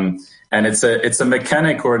 And it's a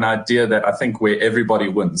mechanic or an idea that I think where everybody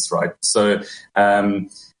wins, right? So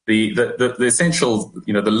the essential,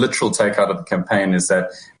 the literal takeout of the campaign is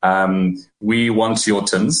that we want your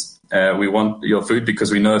tins, we want your food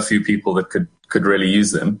because we know a few people that could really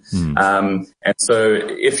use them. And so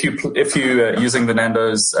if you using the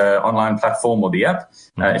Nando's online platform or the app,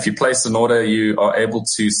 if you place an order, you are able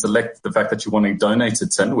to select the fact that you want to donate a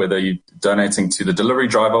tin, whether you're donating to the delivery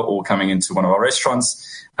driver or coming into one of our restaurants.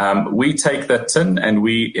 We take that tin and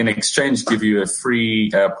we, in exchange, give you a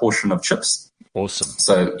free portion of chips. Awesome.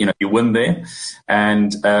 So, you win there.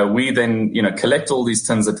 And we then, collect all these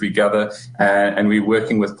tins that we gather and we're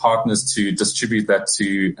working with partners to distribute that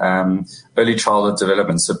to early childhood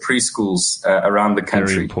development, so preschools around the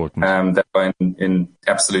country. Very important. That are in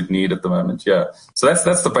absolute need at the moment. Yeah. So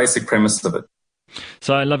that's the basic premise of it.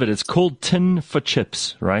 So I love it. It's called Tin for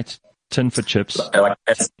Chips, right? Tin for Chips. Like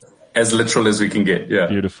as literal as we can get, yeah.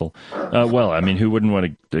 Beautiful. Well, I mean, who wouldn't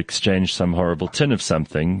want to exchange some horrible tin of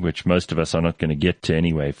something, which most of us are not going to get to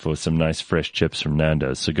anyway, for some nice fresh chips from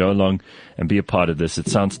Nando's? So go along and be a part of this. It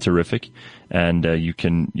sounds terrific, and you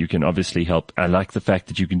can obviously help. I like the fact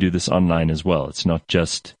that you can do this online as well. It's not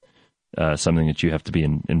just something that you have to be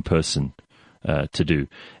in person to do.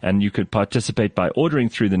 And you could participate by ordering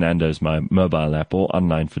through the Nando's mobile app or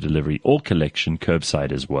online for delivery or collection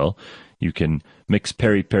curbside as well. You can mix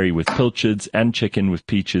peri-peri with pilchards and chicken with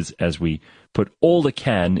peaches as we put all the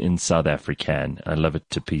can in South African. I love it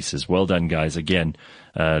to pieces. Well done, guys. Again,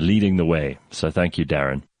 leading the way. So thank you,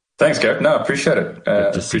 Darren. Thanks, Gareth. No, I appreciate it.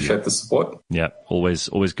 Appreciate the support. Yeah, always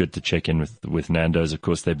good to check in with Nando's. Of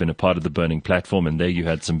course, they've been a part of the Burning Platform, and there you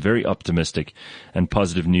had some very optimistic and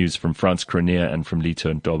positive news from Frans Cronje and from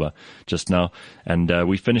Lito Ntoba just now. And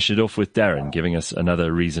we finish it off with Darren giving us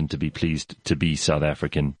another reason to be pleased to be South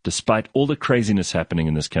African, despite all the craziness happening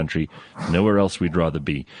in this country. Nowhere else we'd rather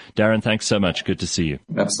be. Darren, thanks so much. Good to see you.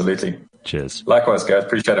 Absolutely. Cheers. Likewise, Gareth.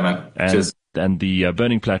 Appreciate it, man. Cheers. And the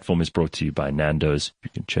Burning Platform is brought to you by Nando's. You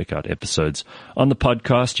can check out episodes on the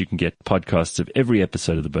podcast. You can get podcasts of every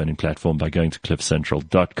episode of the Burning Platform by going to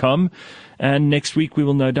cliffcentral.com. And next week, we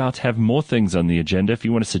will no doubt have more things on the agenda. If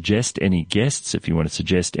you want to suggest any guests, if you want to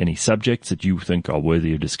suggest any subjects that you think are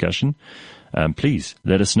worthy of discussion, please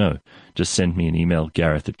let us know. Just send me an email,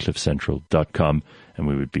 gareth@cliffcentral.com, and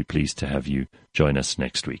we would be pleased to have you join us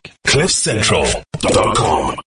next week. cliffcentral.com